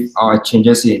shift or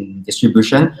changes in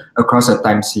distribution across a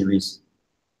time series.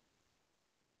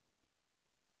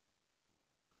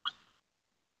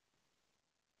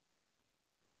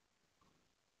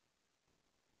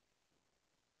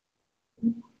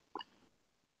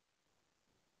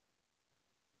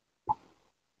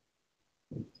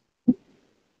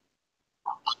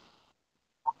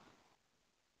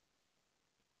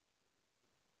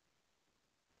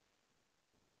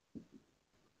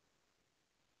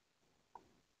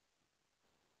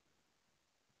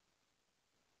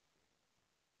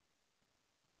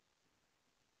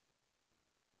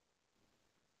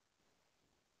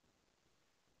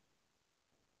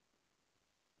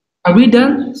 Are we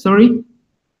done? Sorry.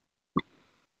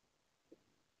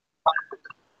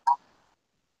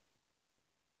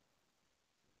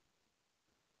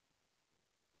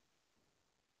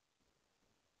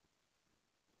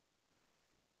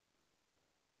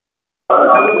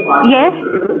 Yes.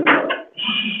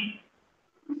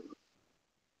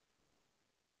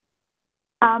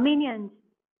 Minions.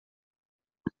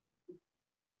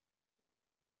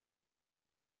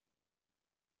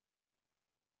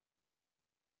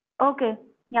 Okay.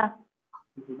 Yeah.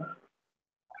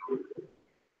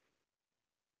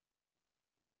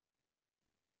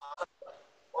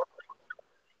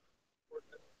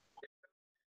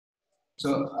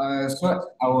 So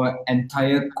our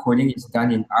entire coding is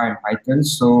done in R and Python.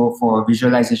 So for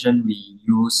visualization, we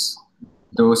use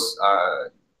those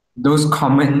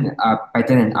common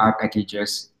Python and R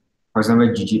packages. For example,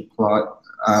 ggplot.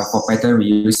 For Python, we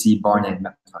use Seaborn and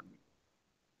Matplotlib.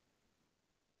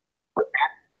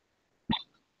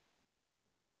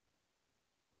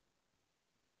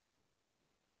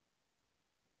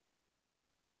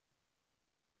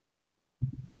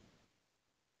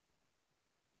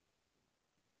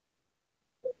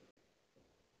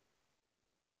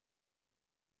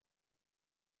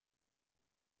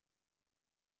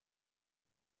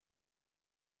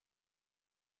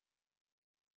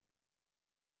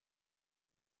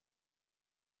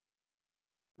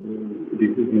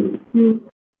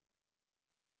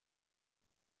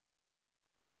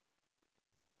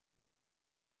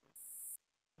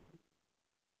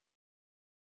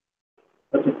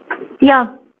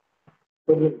 Yeah.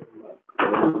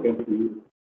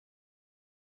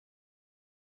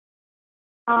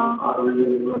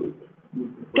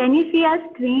 Can you see our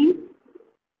screen?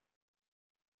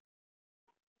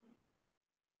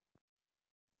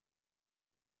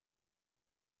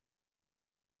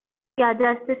 Yeah,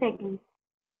 just a second.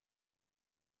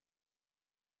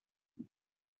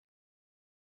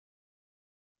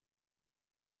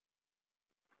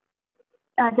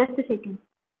 Just a second.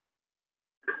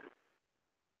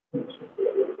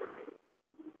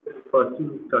 First,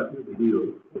 you start the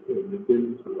video. Okay,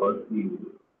 then all the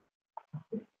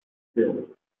yeah.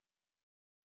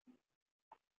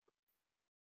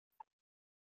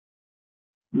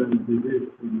 Then this is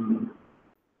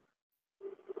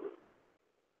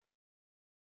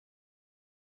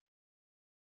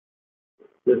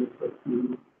just first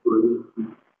you go to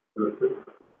process.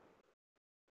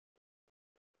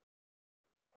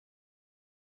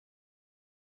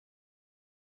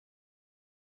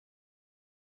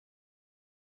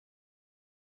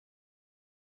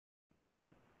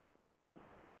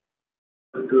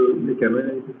 So the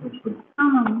camera is functional.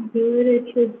 Here it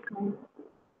should come.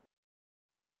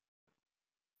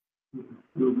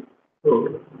 So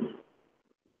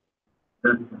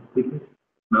that's it.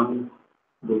 Now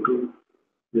go to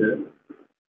yeah.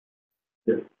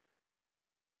 Yeah.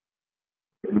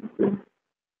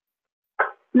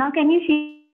 Now can you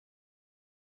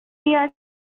see us?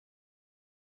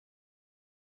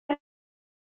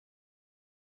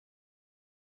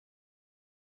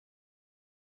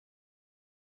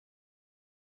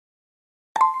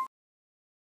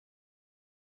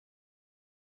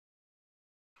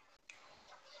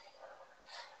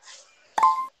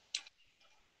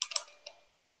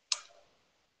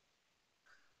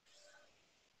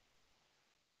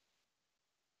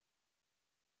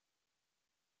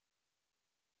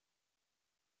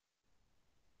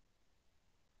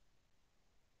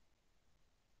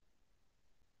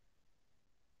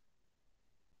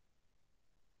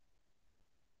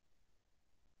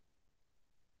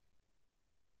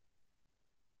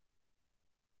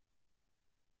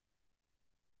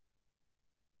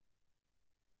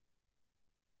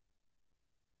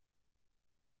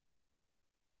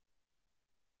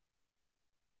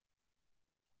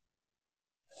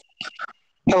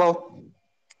 Hello.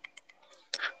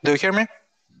 Do you hear me?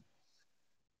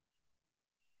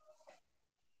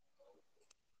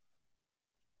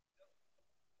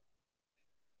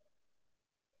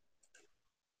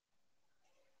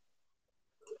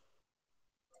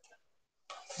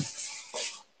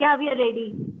 Yeah, we are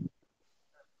ready.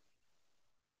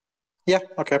 Yeah,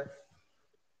 okay.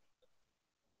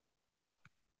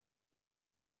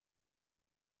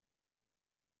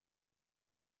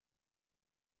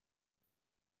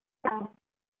 Yeah.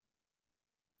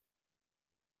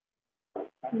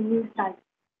 You start.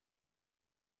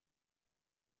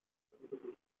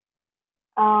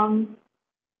 Um,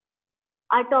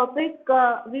 our topic,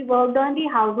 we worked on the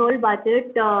household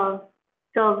budget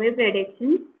survey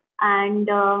prediction, and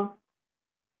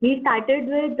we started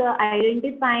with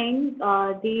identifying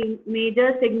the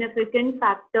major significant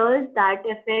factors that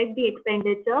affect the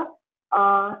expenditure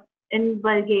in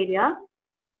Bulgaria.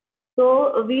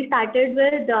 So we started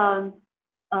with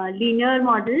linear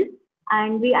model,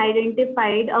 and we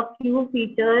identified a few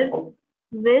features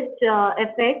which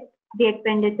affect the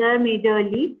expenditure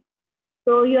majorly.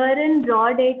 So here in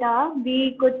raw data,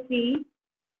 we could see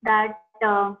that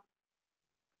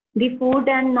the food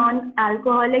and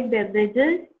non-alcoholic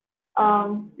beverages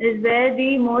is where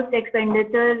the most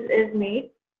expenditure is made.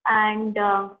 And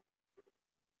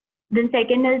then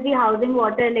second is the housing,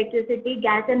 water, electricity,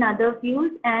 gas, and other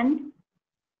fuels. And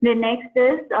the next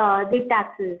is the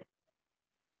taxes.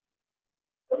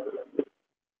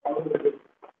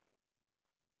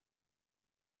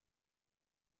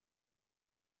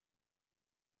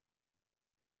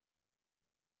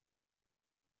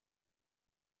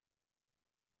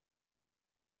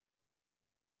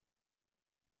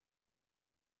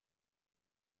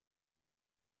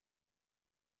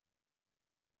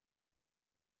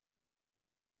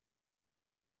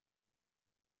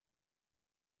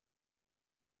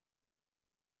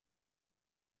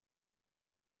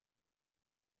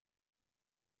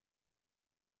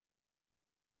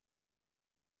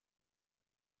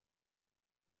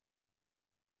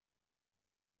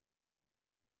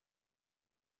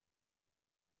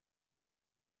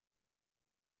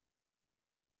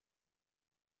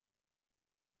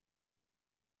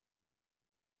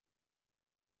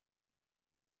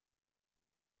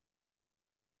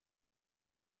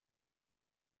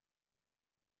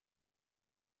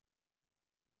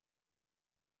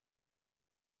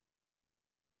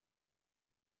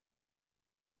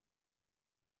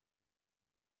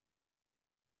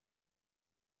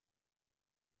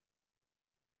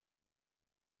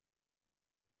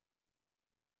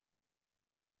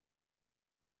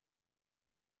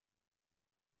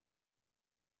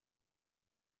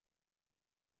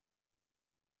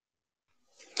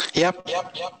 Yep.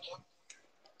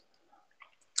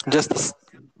 Just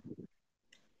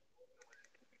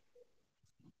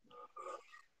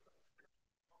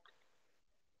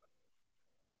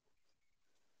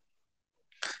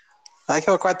I have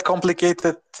a quite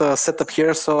complicated setup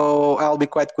here, so I'll be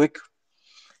quite quick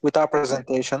with our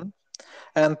presentation.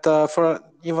 And for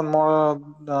even more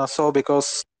so,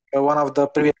 because one of the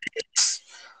previous speakers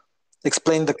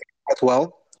explained the case quite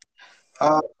well.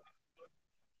 Uh,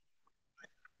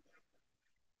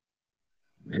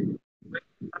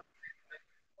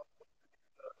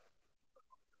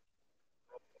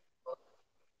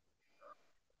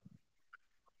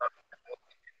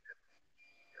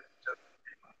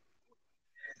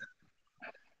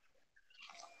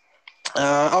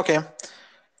 okay.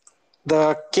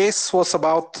 The case was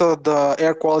about the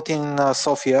air quality in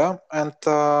Sofia, and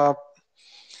the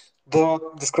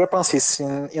discrepancies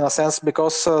in a sense,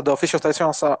 because the official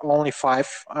stations are only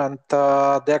 5, and there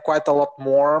are quite a lot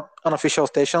more unofficial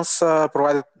stations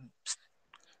provided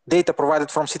data provided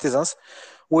from citizens,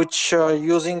 which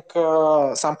using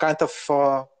some kind of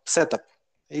setup.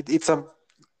 It's a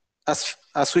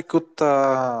as we could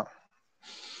find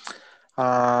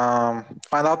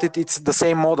out, it's the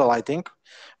same model, I think,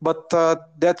 but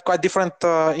they're quite different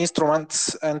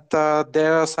instruments, and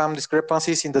there are some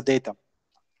discrepancies in the data.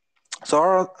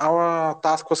 So our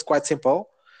task was quite simple,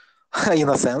 in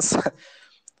a sense,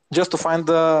 just to find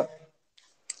the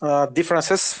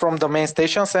differences from the main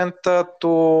stations and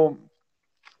to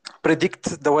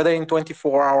predict the weather in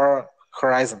 24-hour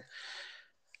horizon.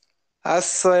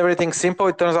 As everything's simple,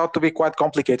 it turns out to be quite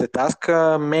complicated task,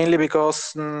 mainly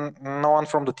because no one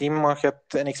from the team had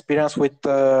any experience with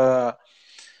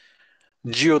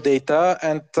geodata,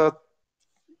 and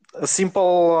a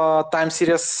simple time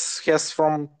series has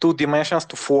from 2 dimensions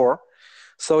to 4.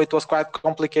 So it was quite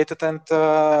complicated, and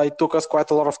it took us quite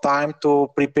a lot of time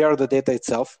to prepare the data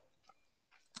itself.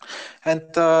 And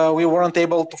we weren't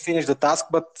able to finish the task,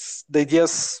 but the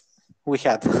ideas we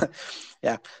had.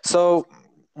 Yeah. So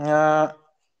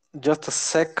just a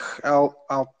sec.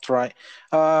 I'll try.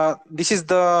 This is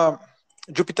the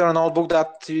Jupyter notebook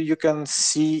that you can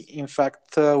see, in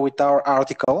fact, with our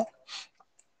article.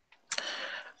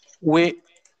 We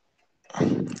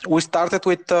started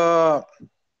with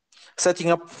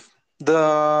setting up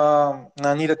the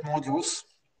needed modules.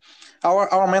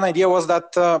 Our main idea was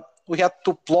that we had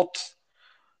to plot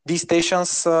these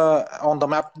stations on the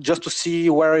map just to see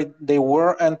where they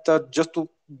were and just to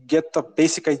get a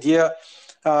basic idea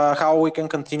how we can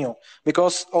continue.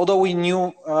 Because although we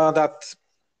knew that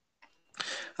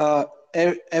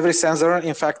every sensor,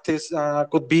 in fact,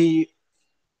 could be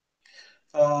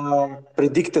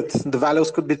predicted, the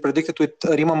values could be predicted with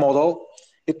a RIMA model,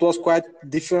 it was quite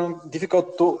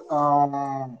difficult to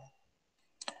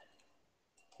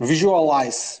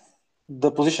visualize the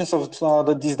positions of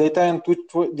this data, and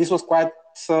this was quite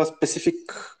specific,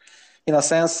 in a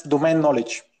sense, domain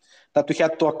knowledge that we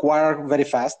had to acquire very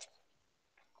fast.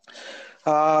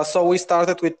 So we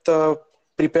started with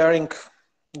preparing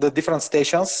the different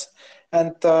stations,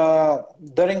 and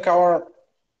during our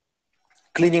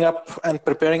cleaning up and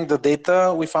preparing the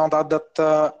data, we found out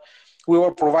that we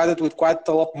were provided with quite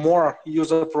a lot more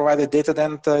user-provided data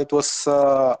than it was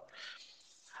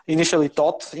initially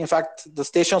thought. In fact, the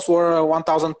stations were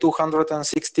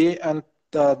 1,260, and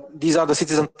these are the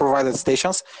citizen-provided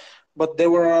stations, but they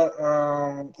were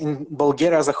in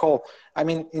Bulgaria as a whole. I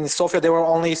mean, in Sofia, there were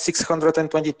only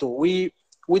 622. We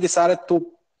decided to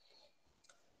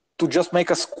just make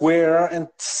a square and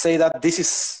say that this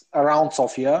is around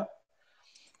Sofia.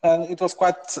 And it was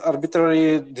quite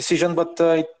arbitrary decision, but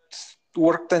it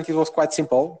worked and it was quite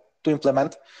simple to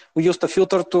implement. We used a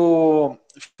filter to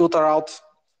filter out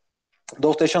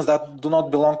those stations that do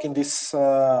not belong in this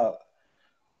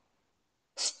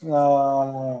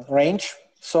range.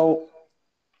 So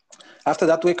after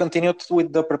that, we continued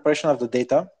with the preparation of the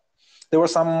data. There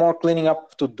was some more cleaning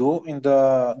up to do in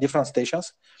the different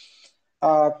stations.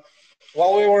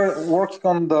 While we were working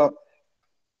on the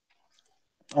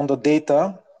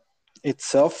data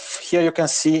itself, here you can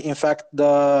see, in fact,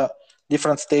 the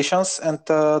different stations and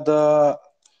the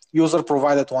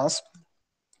user-provided ones.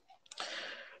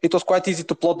 It was quite easy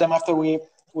to plot them after we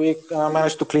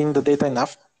managed to clean the data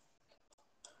enough.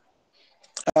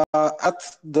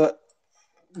 At the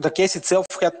case itself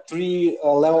had three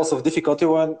levels of difficulty,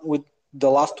 one with the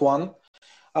last one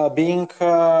being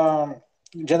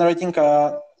generating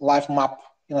a live map,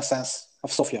 in a sense,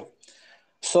 of Sofia.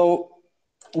 So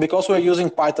because we're using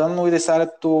Python, we decided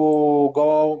to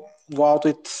go out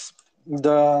with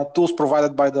the tools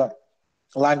provided by the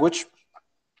language,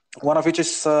 one of which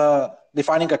is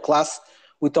defining a class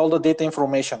with all the data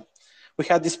information. We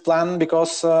had this plan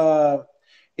because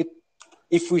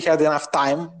if we had enough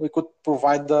time, we could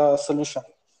provide the solution,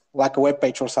 like a web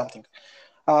page or something.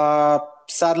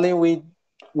 Sadly, we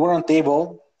weren't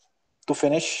able to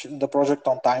finish the project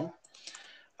on time,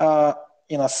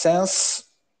 in a sense,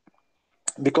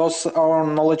 because our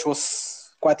knowledge was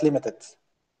quite limited,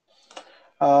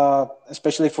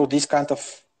 especially for these kind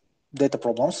of data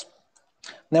problems.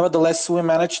 Nevertheless, we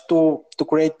managed to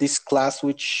create this class,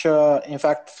 which in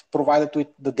fact provided with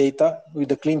the data, with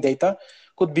the clean data,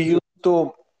 could be used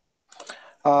to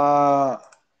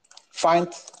find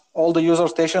all the user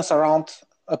stations around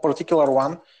a particular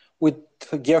one with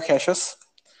geohashes.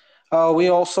 We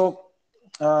also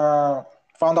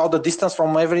found out the distance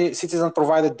from every citizen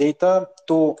provided data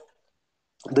to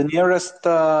the nearest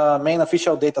main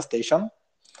official data station.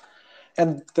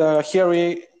 And here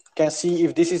we can see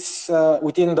if this is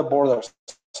within the borders.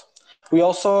 We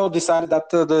also decided that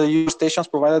the user stations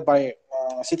provided by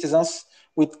citizens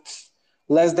with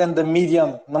less than the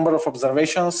median number of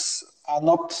observations are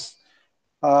not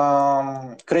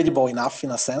credible enough,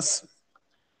 in a sense,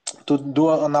 to do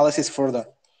analysis further.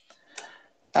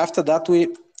 After that, we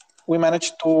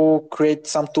managed to create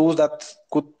some tools that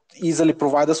could easily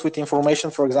provide us with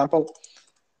information, for example,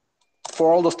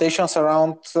 for all the stations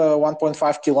around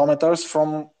 1.5 kilometers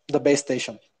from the base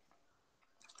station.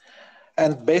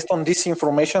 And based on this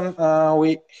information,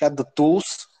 we had the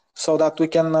tools so that we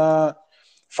can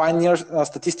find near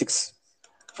statistics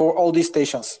for all these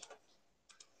stations,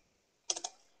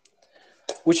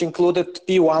 which included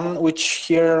P1, which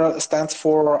here stands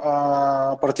for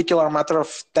a particular matter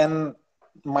of 10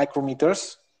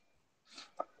 micrometers,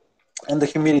 and the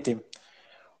humidity.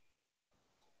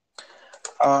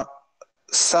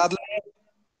 Sadly,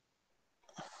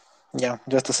 yeah,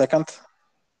 just a second.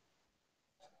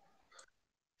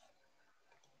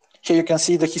 Here you can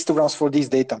see the histograms for these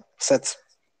data sets.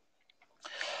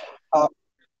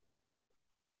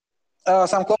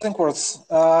 Some closing words.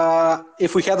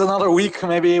 If we had another week,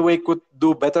 maybe we could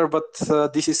do better, but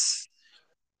this is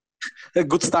a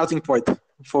good starting point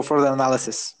for further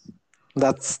analysis.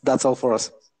 That's all for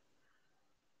us.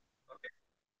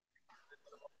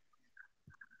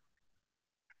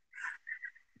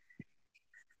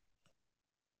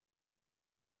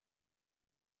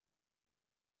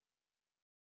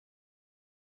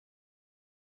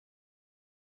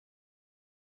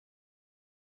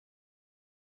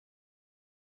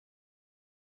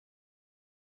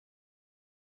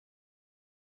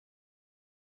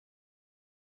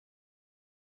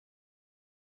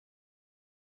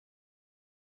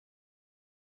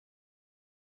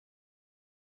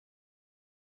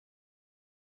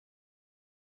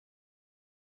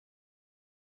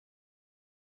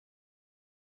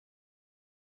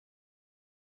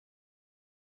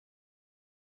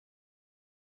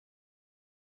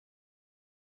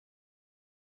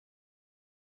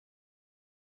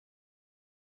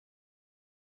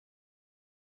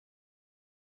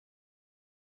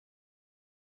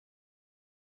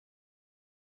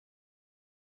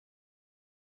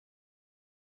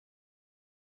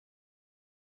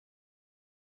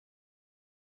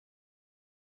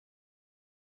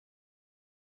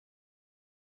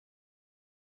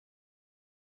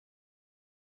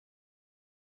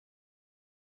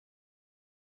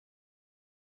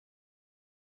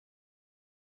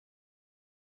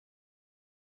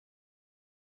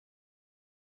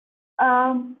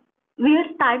 We'll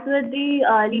start with the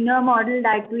linear model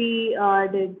that we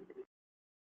did.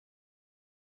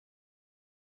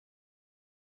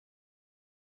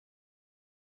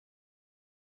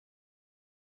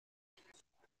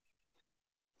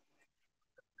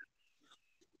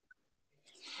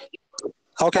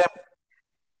 Okay.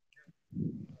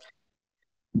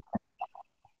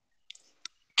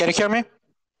 Can you hear me?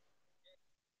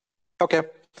 Okay.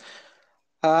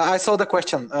 I saw the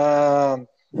question.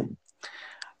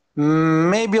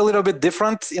 Maybe a little bit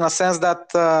different in a sense that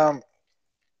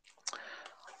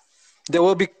there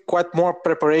will be quite more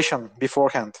preparation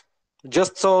beforehand,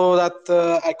 just so that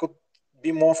I could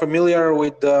be more familiar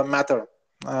with the matter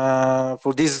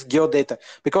for this geodata,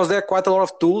 because there are quite a lot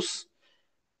of tools,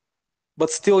 but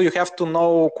still you have to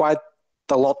know quite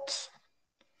a lot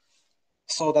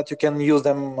so that you can use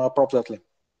them appropriately.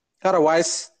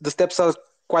 Otherwise, the steps are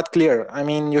quite clear. I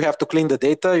mean, you have to clean the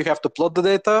data, you have to plot the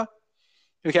data,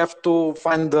 you have to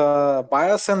find the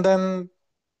bias, and then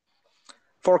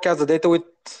forecast the data with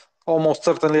almost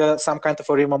certainly some kind of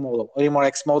a RIMA model, a RIMA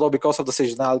X model, because of the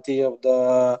seasonality of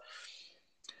the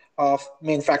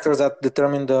main factors that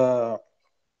determine the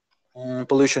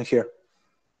pollution here.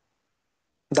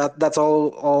 That's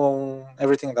all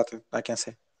everything that I can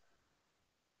say.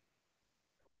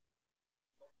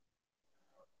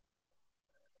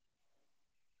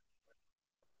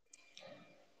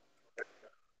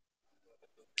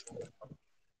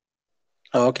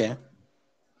 Oh, okay.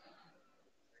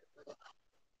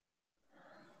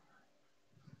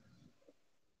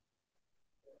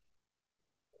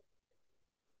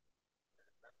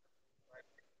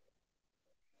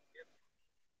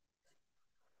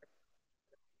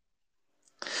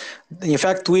 In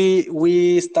fact,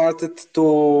 we started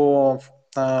to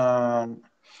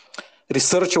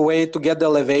research a way to get the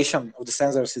elevation of the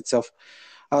sensors itself,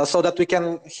 so that we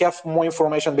can have more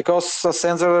information, because a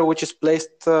sensor which is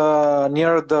placed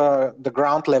near the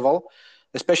ground level,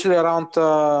 especially around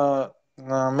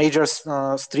major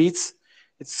streets,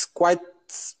 it's quite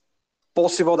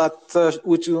possible that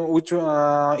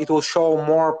it will show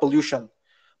more pollution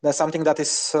than something that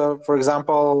is, for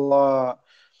example,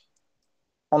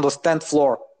 on the 10th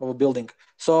floor of a building.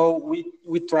 So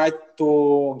we tried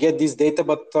to get this data,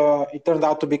 but it turned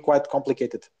out to be quite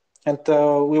complicated, and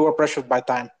we were pressured by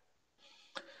time.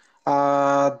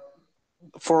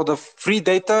 For the free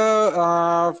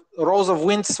data, rows of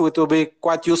winds, it will be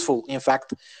quite useful, in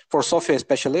fact, for Sofia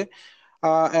especially,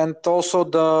 and also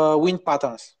the wind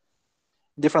patterns,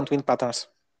 different wind patterns.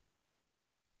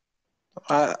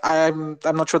 I'm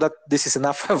not sure that this is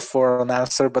enough for an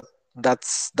answer, but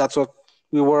that's what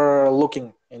we were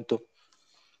looking into,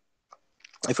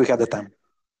 if we had the time.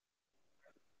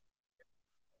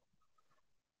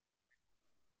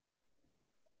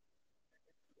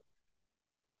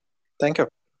 Thank you.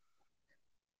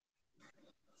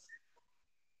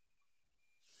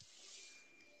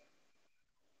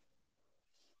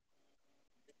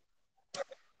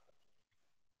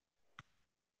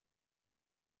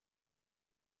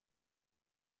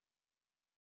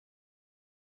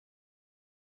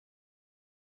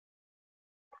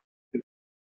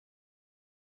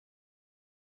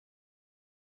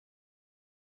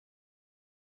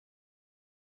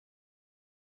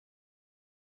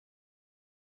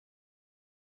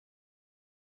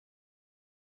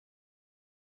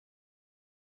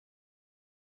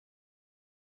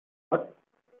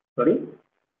 Sorry?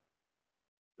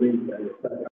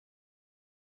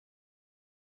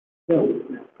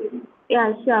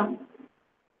 Yeah, sure.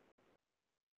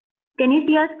 Can you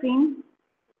see your screen?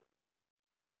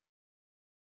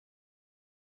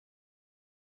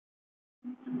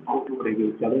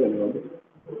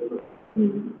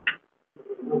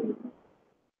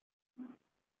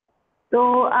 So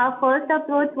our first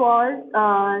approach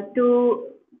was to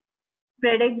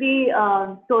predict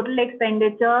the total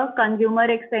expenditure,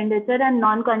 consumer expenditure, and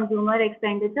non-consumer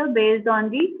expenditure based on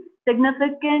the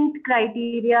significant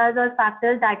criteria or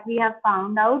factors that we have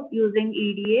found out using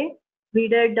EDA. We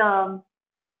did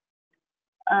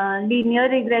linear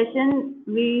regression.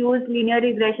 We used linear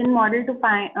regression model to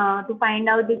find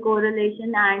out the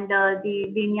correlation and the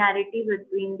linearity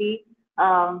between the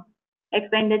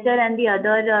expenditure and the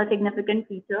other significant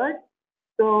features.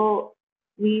 So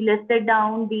we listed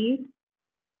down these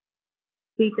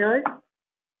features.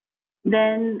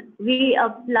 Then we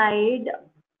applied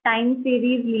time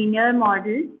series linear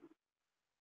model.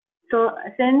 So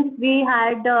since we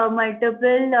had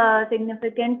multiple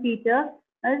significant features,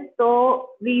 so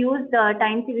we used the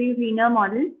time series linear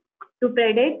model to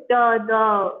predict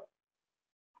the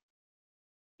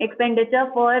expenditure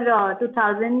for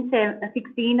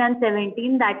 2016 and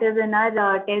 17, that is in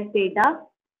our test data.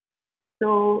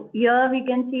 So here we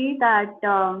can see that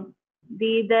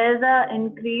there's an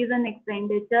increase in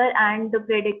expenditure and the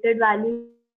predicted value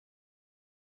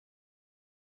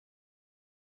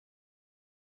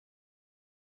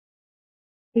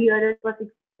here is for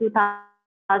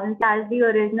 2000 as the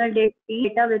original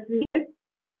data which we did,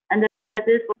 and this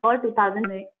is for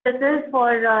 2008. This is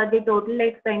for the total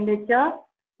expenditure.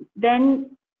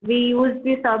 Then we used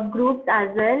the subgroups as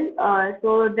well.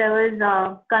 So there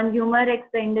was consumer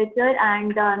expenditure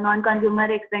and non-consumer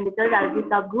expenditures as the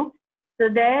subgroups. So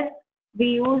there we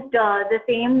used the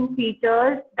same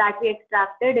features that we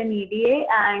extracted in EDA,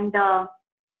 and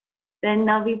then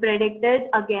we predicted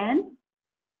again.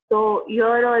 So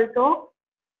here also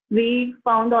we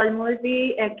found almost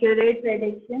the accurate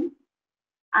prediction,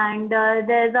 and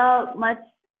there's a much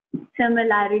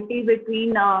similarity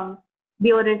between the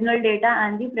original data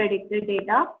and the predicted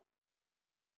data.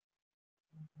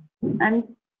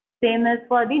 And same is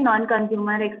for the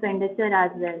non-consumer expenditure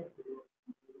as well.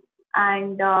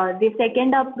 And the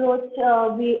second approach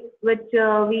which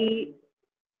we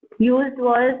used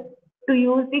was to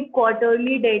use the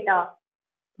quarterly data.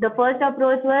 The first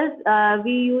approach was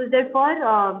we used it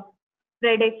for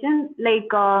prediction,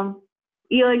 like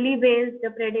yearly based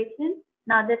prediction.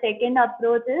 Now the second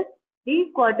approach is the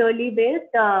quarterly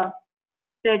based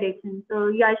prediction. So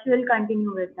Yash will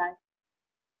continue with that.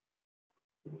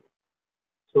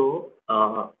 So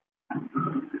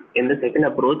in the second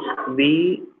approach,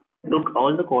 we took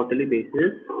all the quarterly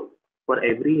basis for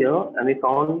every year, and we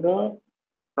found the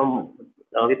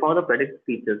predicted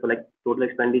features, so like total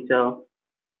expenditure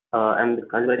and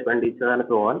consumer expenditure and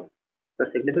so on. The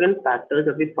significant factors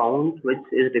that we found, which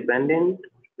is dependent,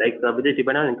 which is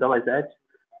dependent on income as such,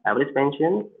 average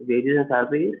pension, wages and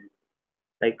salaries,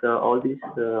 all these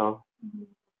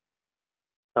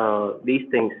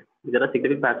things, which are a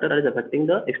significant factor that is affecting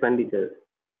the expenditures.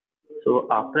 So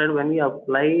after when we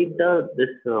applied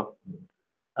this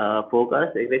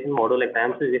forecast regression model, like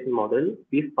time series regression model,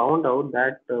 we found out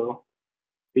that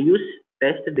we use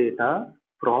test data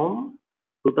from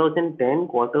 2010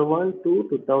 Q1 to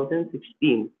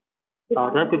 2015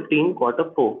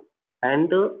 Q4,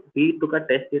 and we took a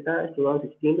test data as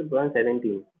 2016 to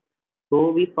 2017.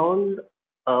 So we found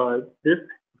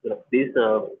these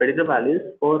predicted values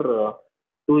for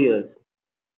 2 years,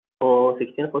 for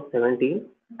 16 for 17,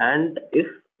 and if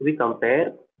we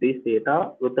compare these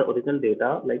data with the original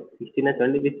data like 16 and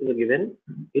 17 which were given,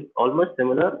 it's almost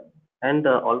similar and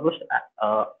almost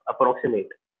approximate.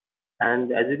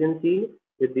 And as you can see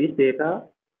with these data,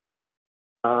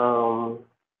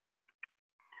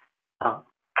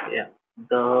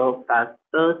 the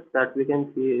factors that we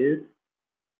can see is,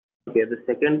 okay, the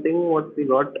second thing what we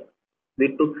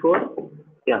took for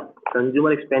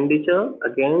consumer expenditure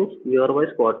against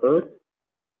year-wise quarters,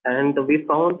 and we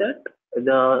found that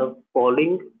the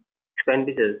following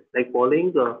expenditures, like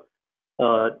following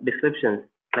descriptions,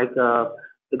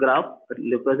 the graph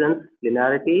represents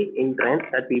linearity in trends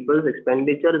that people's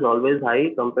expenditure is always high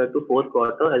compared to fourth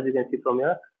quarter. As you can see from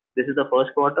here, this is the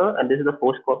first quarter and this is the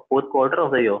fourth quarter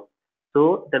of the year.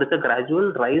 So there is a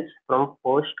gradual rise from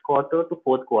first quarter to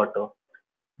fourth quarter.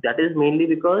 That is mainly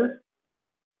because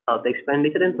the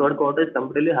expenditure in third quarter is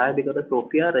completely high because of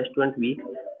Sofia Restaurant Week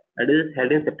that is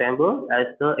held in September, as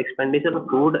the expenditure of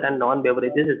food and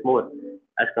non-beverages is more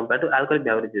as compared to alcoholic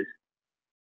beverages.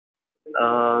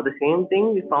 The same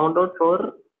thing we found out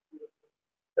for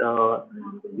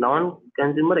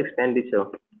non-consumer expenditure,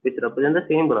 which represent the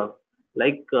same graph.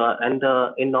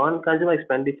 In non-consumer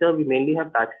expenditure, we mainly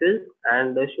have taxes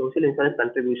and social insurance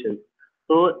contributions.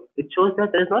 So it shows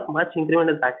that there is not much increment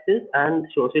in taxes and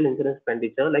social insurance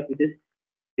expenditure. Like it is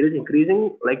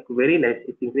increasing like very less.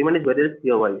 Its increment is very less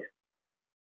year-wise.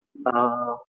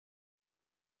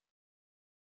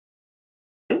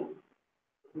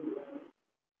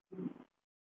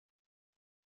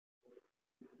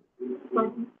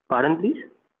 Pardon, please.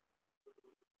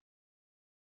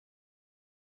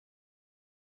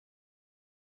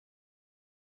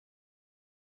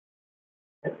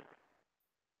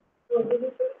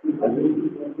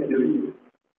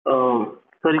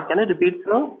 Sorry, can I repeat,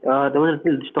 sir? There was a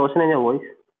little distortion in your voice.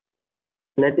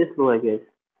 Net is slow, I guess.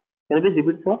 Can you please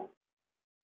repeat, sir?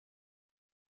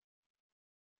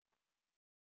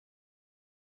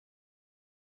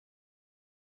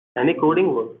 Any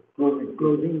coding work?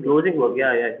 Closing work.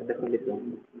 Yeah, definitely, sir.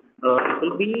 It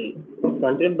will be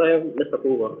continued by the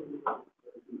support work.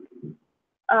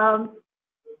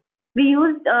 We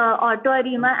used auto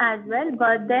ARIMA as well,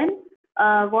 but then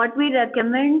what we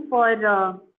recommend for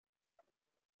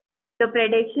the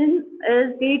prediction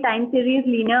is the time series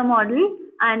linear model,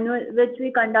 which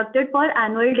we conducted for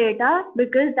annual data,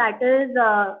 because that is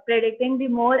predicting the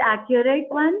more accurate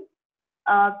one,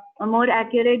 more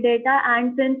accurate data.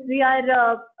 And since we are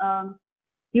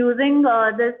using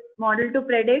this model to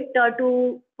predict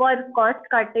for cost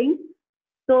cutting,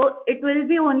 so it will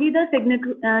be only the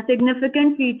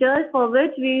significant features for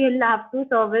which we will have to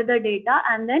survey the data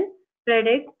and then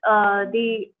predict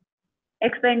the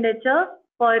expenditure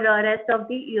for rest of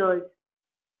the years.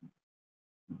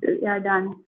 Yeah,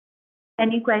 done.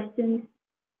 Any questions?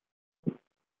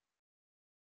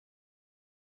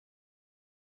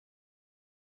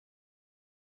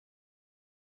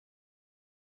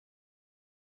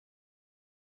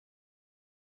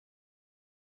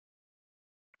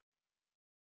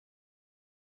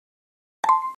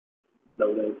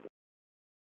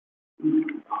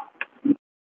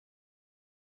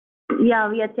 Yeah,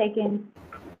 we are checking.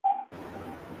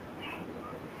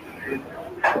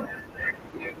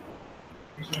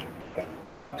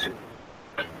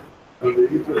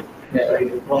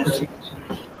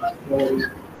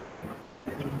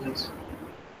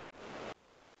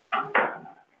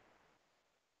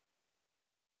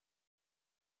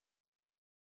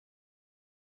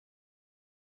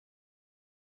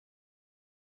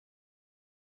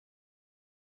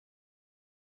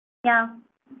 Yeah.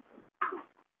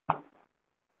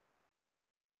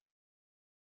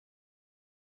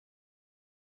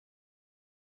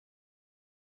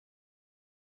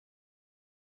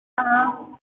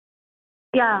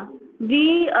 Yeah,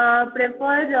 we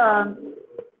prefer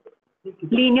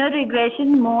linear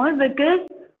regression more because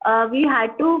we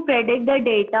had to predict the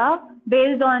data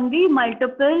based on the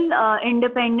multiple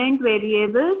independent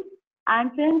variables,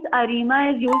 and since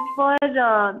ARIMA is used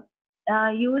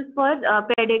for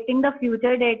predicting the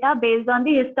future data based on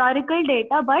the historical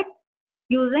data, but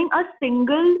using a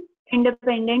single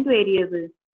independent variable.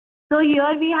 So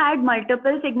here we had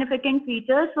multiple significant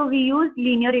features, so we used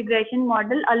linear regression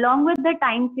model along with the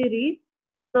time series.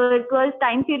 So it was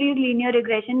time series linear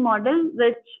regression model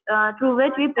through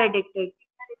which we predicted.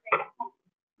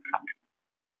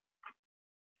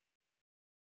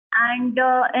 And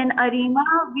in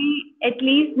ARIMA, we at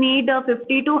least need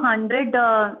 50 to 100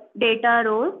 data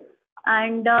rows,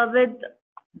 and with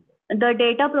the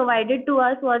data provided to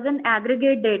us was an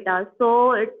aggregate data,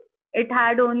 so it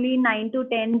had only 9 to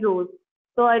 10 rows.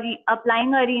 So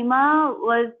applying ARIMA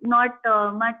was not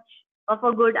much of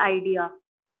a good idea.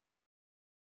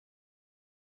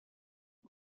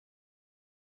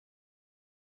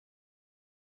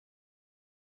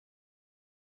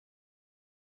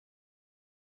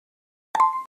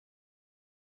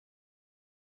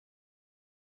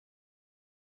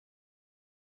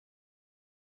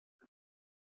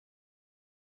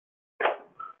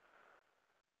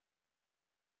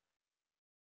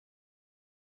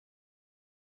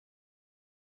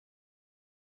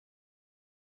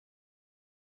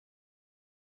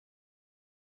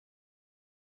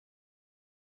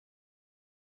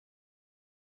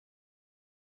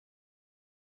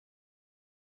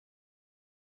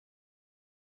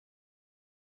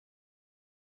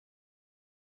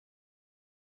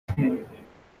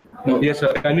 Yes,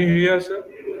 sir. Can you hear, sir?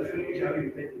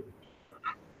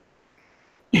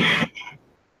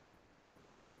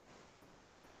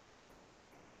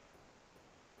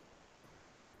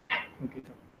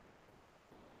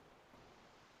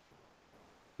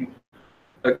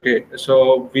 Okay,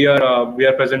 so we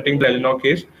are presenting the Elinor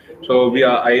case. So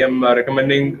I am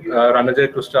recommending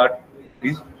Ranajay to start,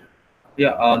 please.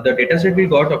 Yeah, the dataset we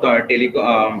got of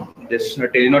this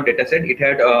Telenor dataset, it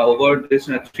had over this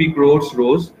 3 crores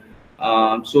rows.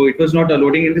 So it was not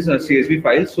loading in this CSV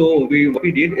file. So what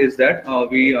we did is that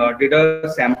we did a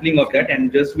sampling of that,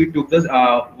 and just we took the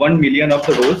 1 million of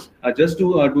the rows just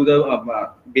to do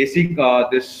the basic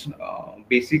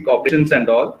basic operations and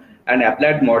all, and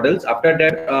applied models. After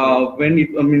that, when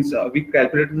it means we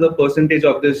calculated the percentage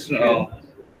of this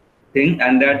thing,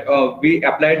 and that we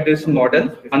applied this model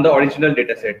on the original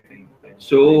data set.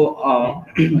 So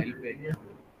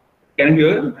can you hear? Can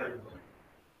you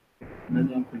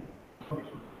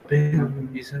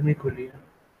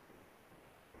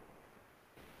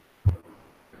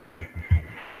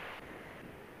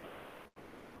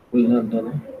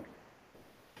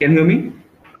hear me?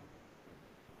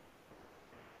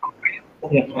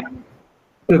 Yeah.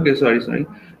 Okay, sorry.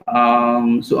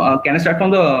 So can I start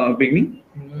from the beginning?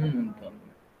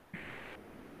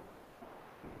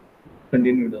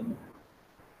 Continue.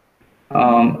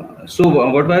 So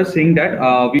what I was saying that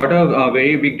we got a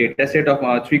very big data set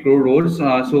of 3 crore rows.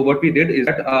 So what we did is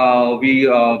that we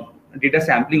did a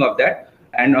sampling of that,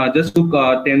 and just took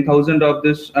 10,000 of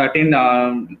this 10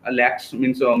 lakhs,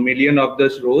 means a million of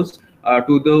this rows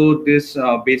to do this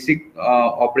basic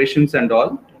operations and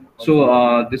all.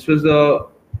 So this was the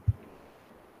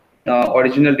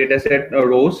original data set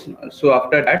rows. So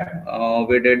after that,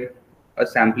 we did a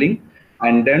sampling,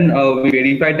 and then we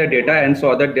verified the data and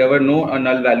saw that there were no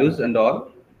null values and all.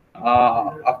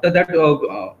 After that,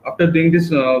 after doing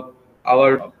this,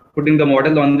 our putting the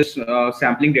model on this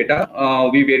sampling data,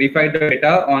 we verified the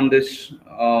data on this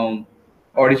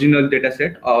original data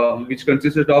set, which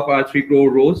consisted of 3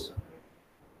 crore rows.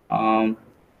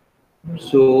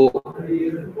 So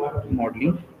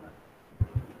modeling.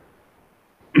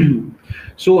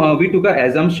 So we took an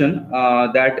assumption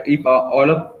that if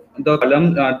all of the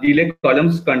delay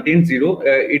columns contain 0,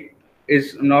 it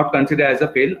is not considered as a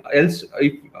fail. Else,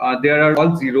 if there are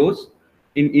all zeros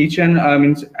in each and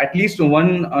means at least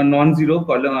one non-zero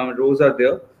column rows are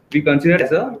there, we consider it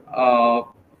as a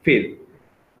fail.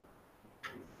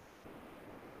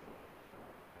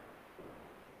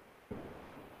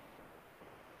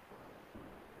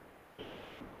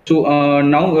 So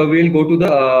now we'll go to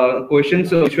the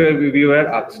questions which we were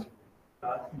asked.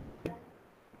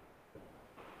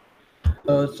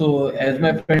 So as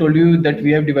my friend told you that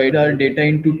we have divided our data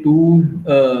into two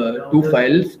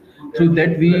files, through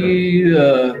that we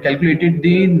calculated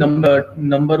the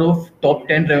number of top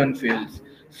 10 Raven fails.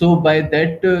 So by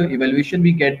that evaluation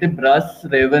we get the brass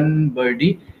Raven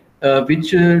birdie,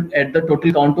 which at the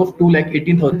total count of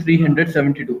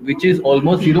 2,18,372, which is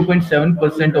almost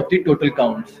 0.7% of the total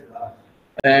counts.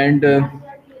 And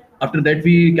after that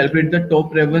we calculate the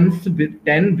top Ravens with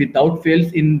 10 without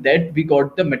fails. In that we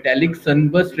got the metallic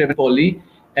sunburst Raven poly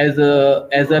as a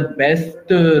best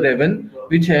Raven,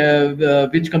 which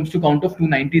comes to count of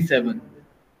 297.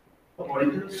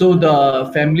 So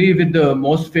the family with the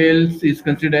most fails is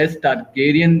considered as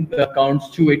Targaryen, counts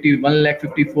to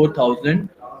 81,54,000.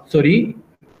 Sorry,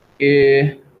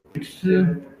 it's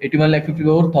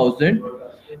 81,54,000.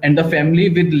 And the family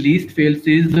with least fails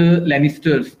is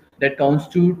Lannisters, that counts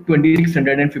to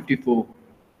 2,654.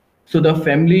 So the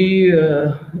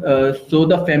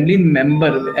family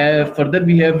member, further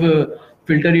we have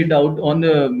filtered it out on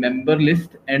the member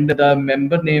list, and the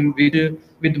member name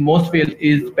with most fails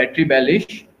is Petri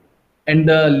Balish, and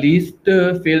the least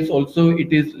fails also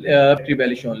it is Petri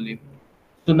Balish only.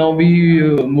 So now we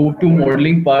move to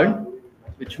modeling part,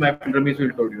 which my friend Ramesh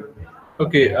will tell you.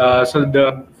 Okay, so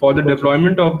for the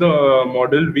deployment of the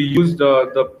model, we used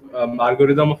the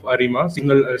algorithm of ARIMA,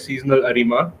 seasonal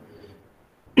ARIMA.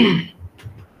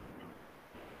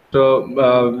 So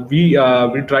we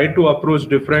try to approach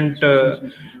different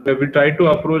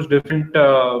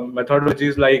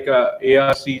methodologies like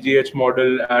ARCGH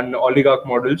model and oligarch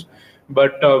models,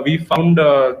 but we found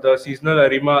the seasonal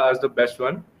ARIMA as the best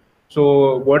one.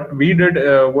 So what we did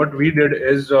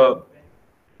is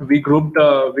we grouped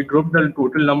the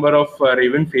total number of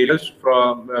Raven failures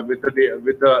from with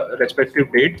the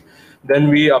respective date. Then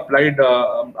we applied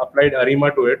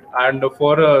ARIMA to it, and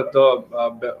for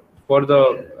the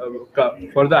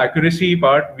accuracy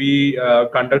part, we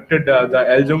conducted the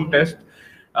LZOOM test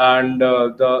and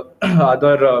the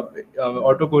other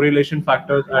autocorrelation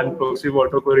factors and progressive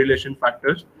autocorrelation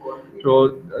factors.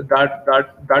 So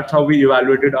that's how we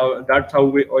evaluated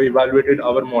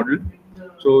our model.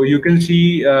 So you can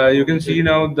see now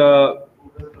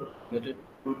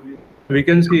we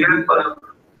can see.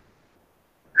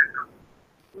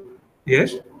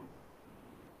 Yes.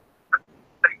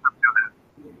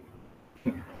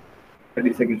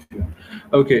 30 seconds.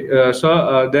 Okay,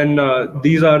 then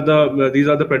these are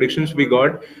the predictions we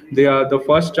got. They are the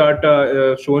first chart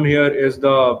shown here is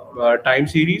the time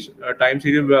series.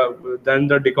 Then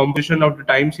the decomposition of the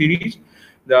time series.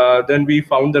 Then we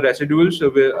found the residuals,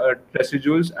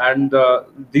 and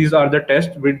these are the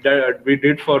tests we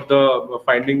did for the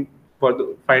finding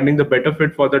the better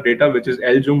fit for the data, which is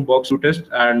L-Zoom box test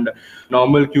and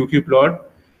normal QQ plot,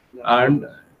 and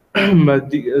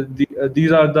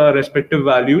these are the respective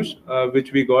values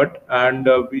which we got, and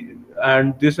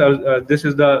this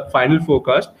is the final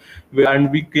forecast, and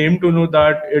we came to know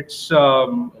that it's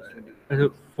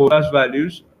forecast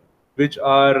values which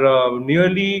are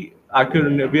nearly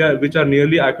accurate, which are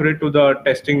nearly accurate to the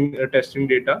testing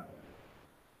data.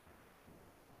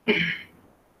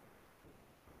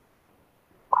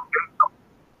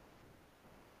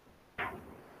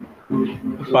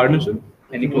 Pardon, sir?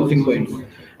 Any closing points?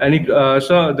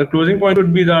 So the closing point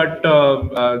would be that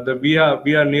we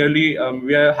are nearly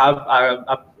we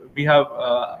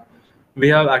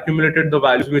have accumulated the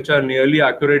values which are nearly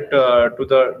accurate to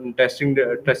the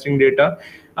testing data,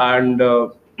 and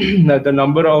the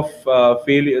number of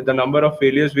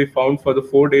failures we found for the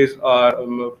 4 days are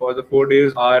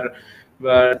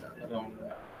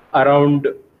around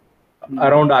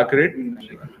accurate,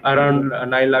 around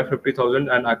 950,000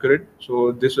 and accurate.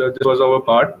 So this was our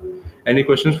part. Any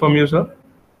questions from you, sir?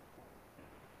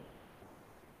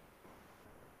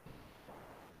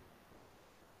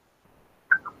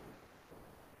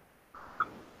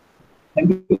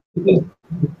 Thank you.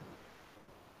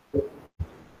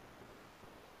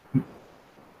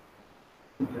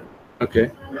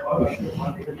 Okay.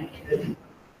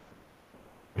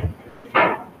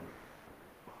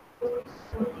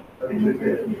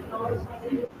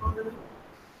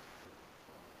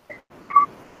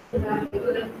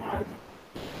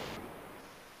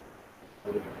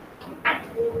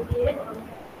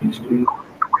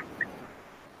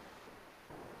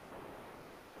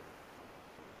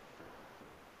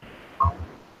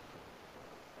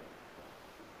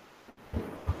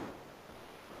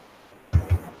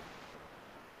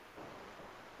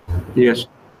 Yes.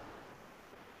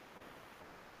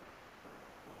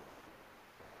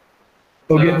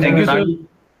 Okay, thank you, sir.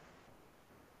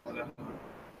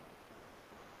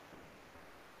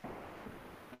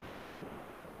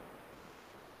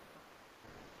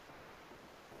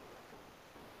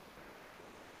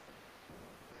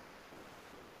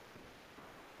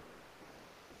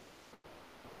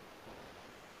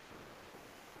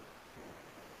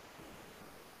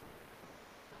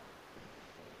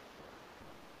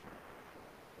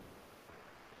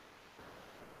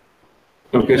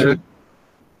 Okay, sir.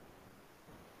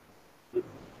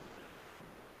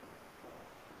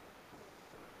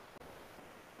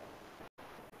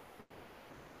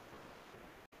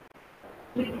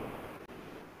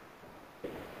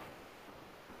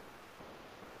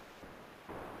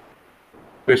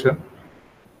 Okay, sir.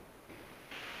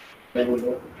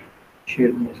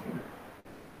 Share.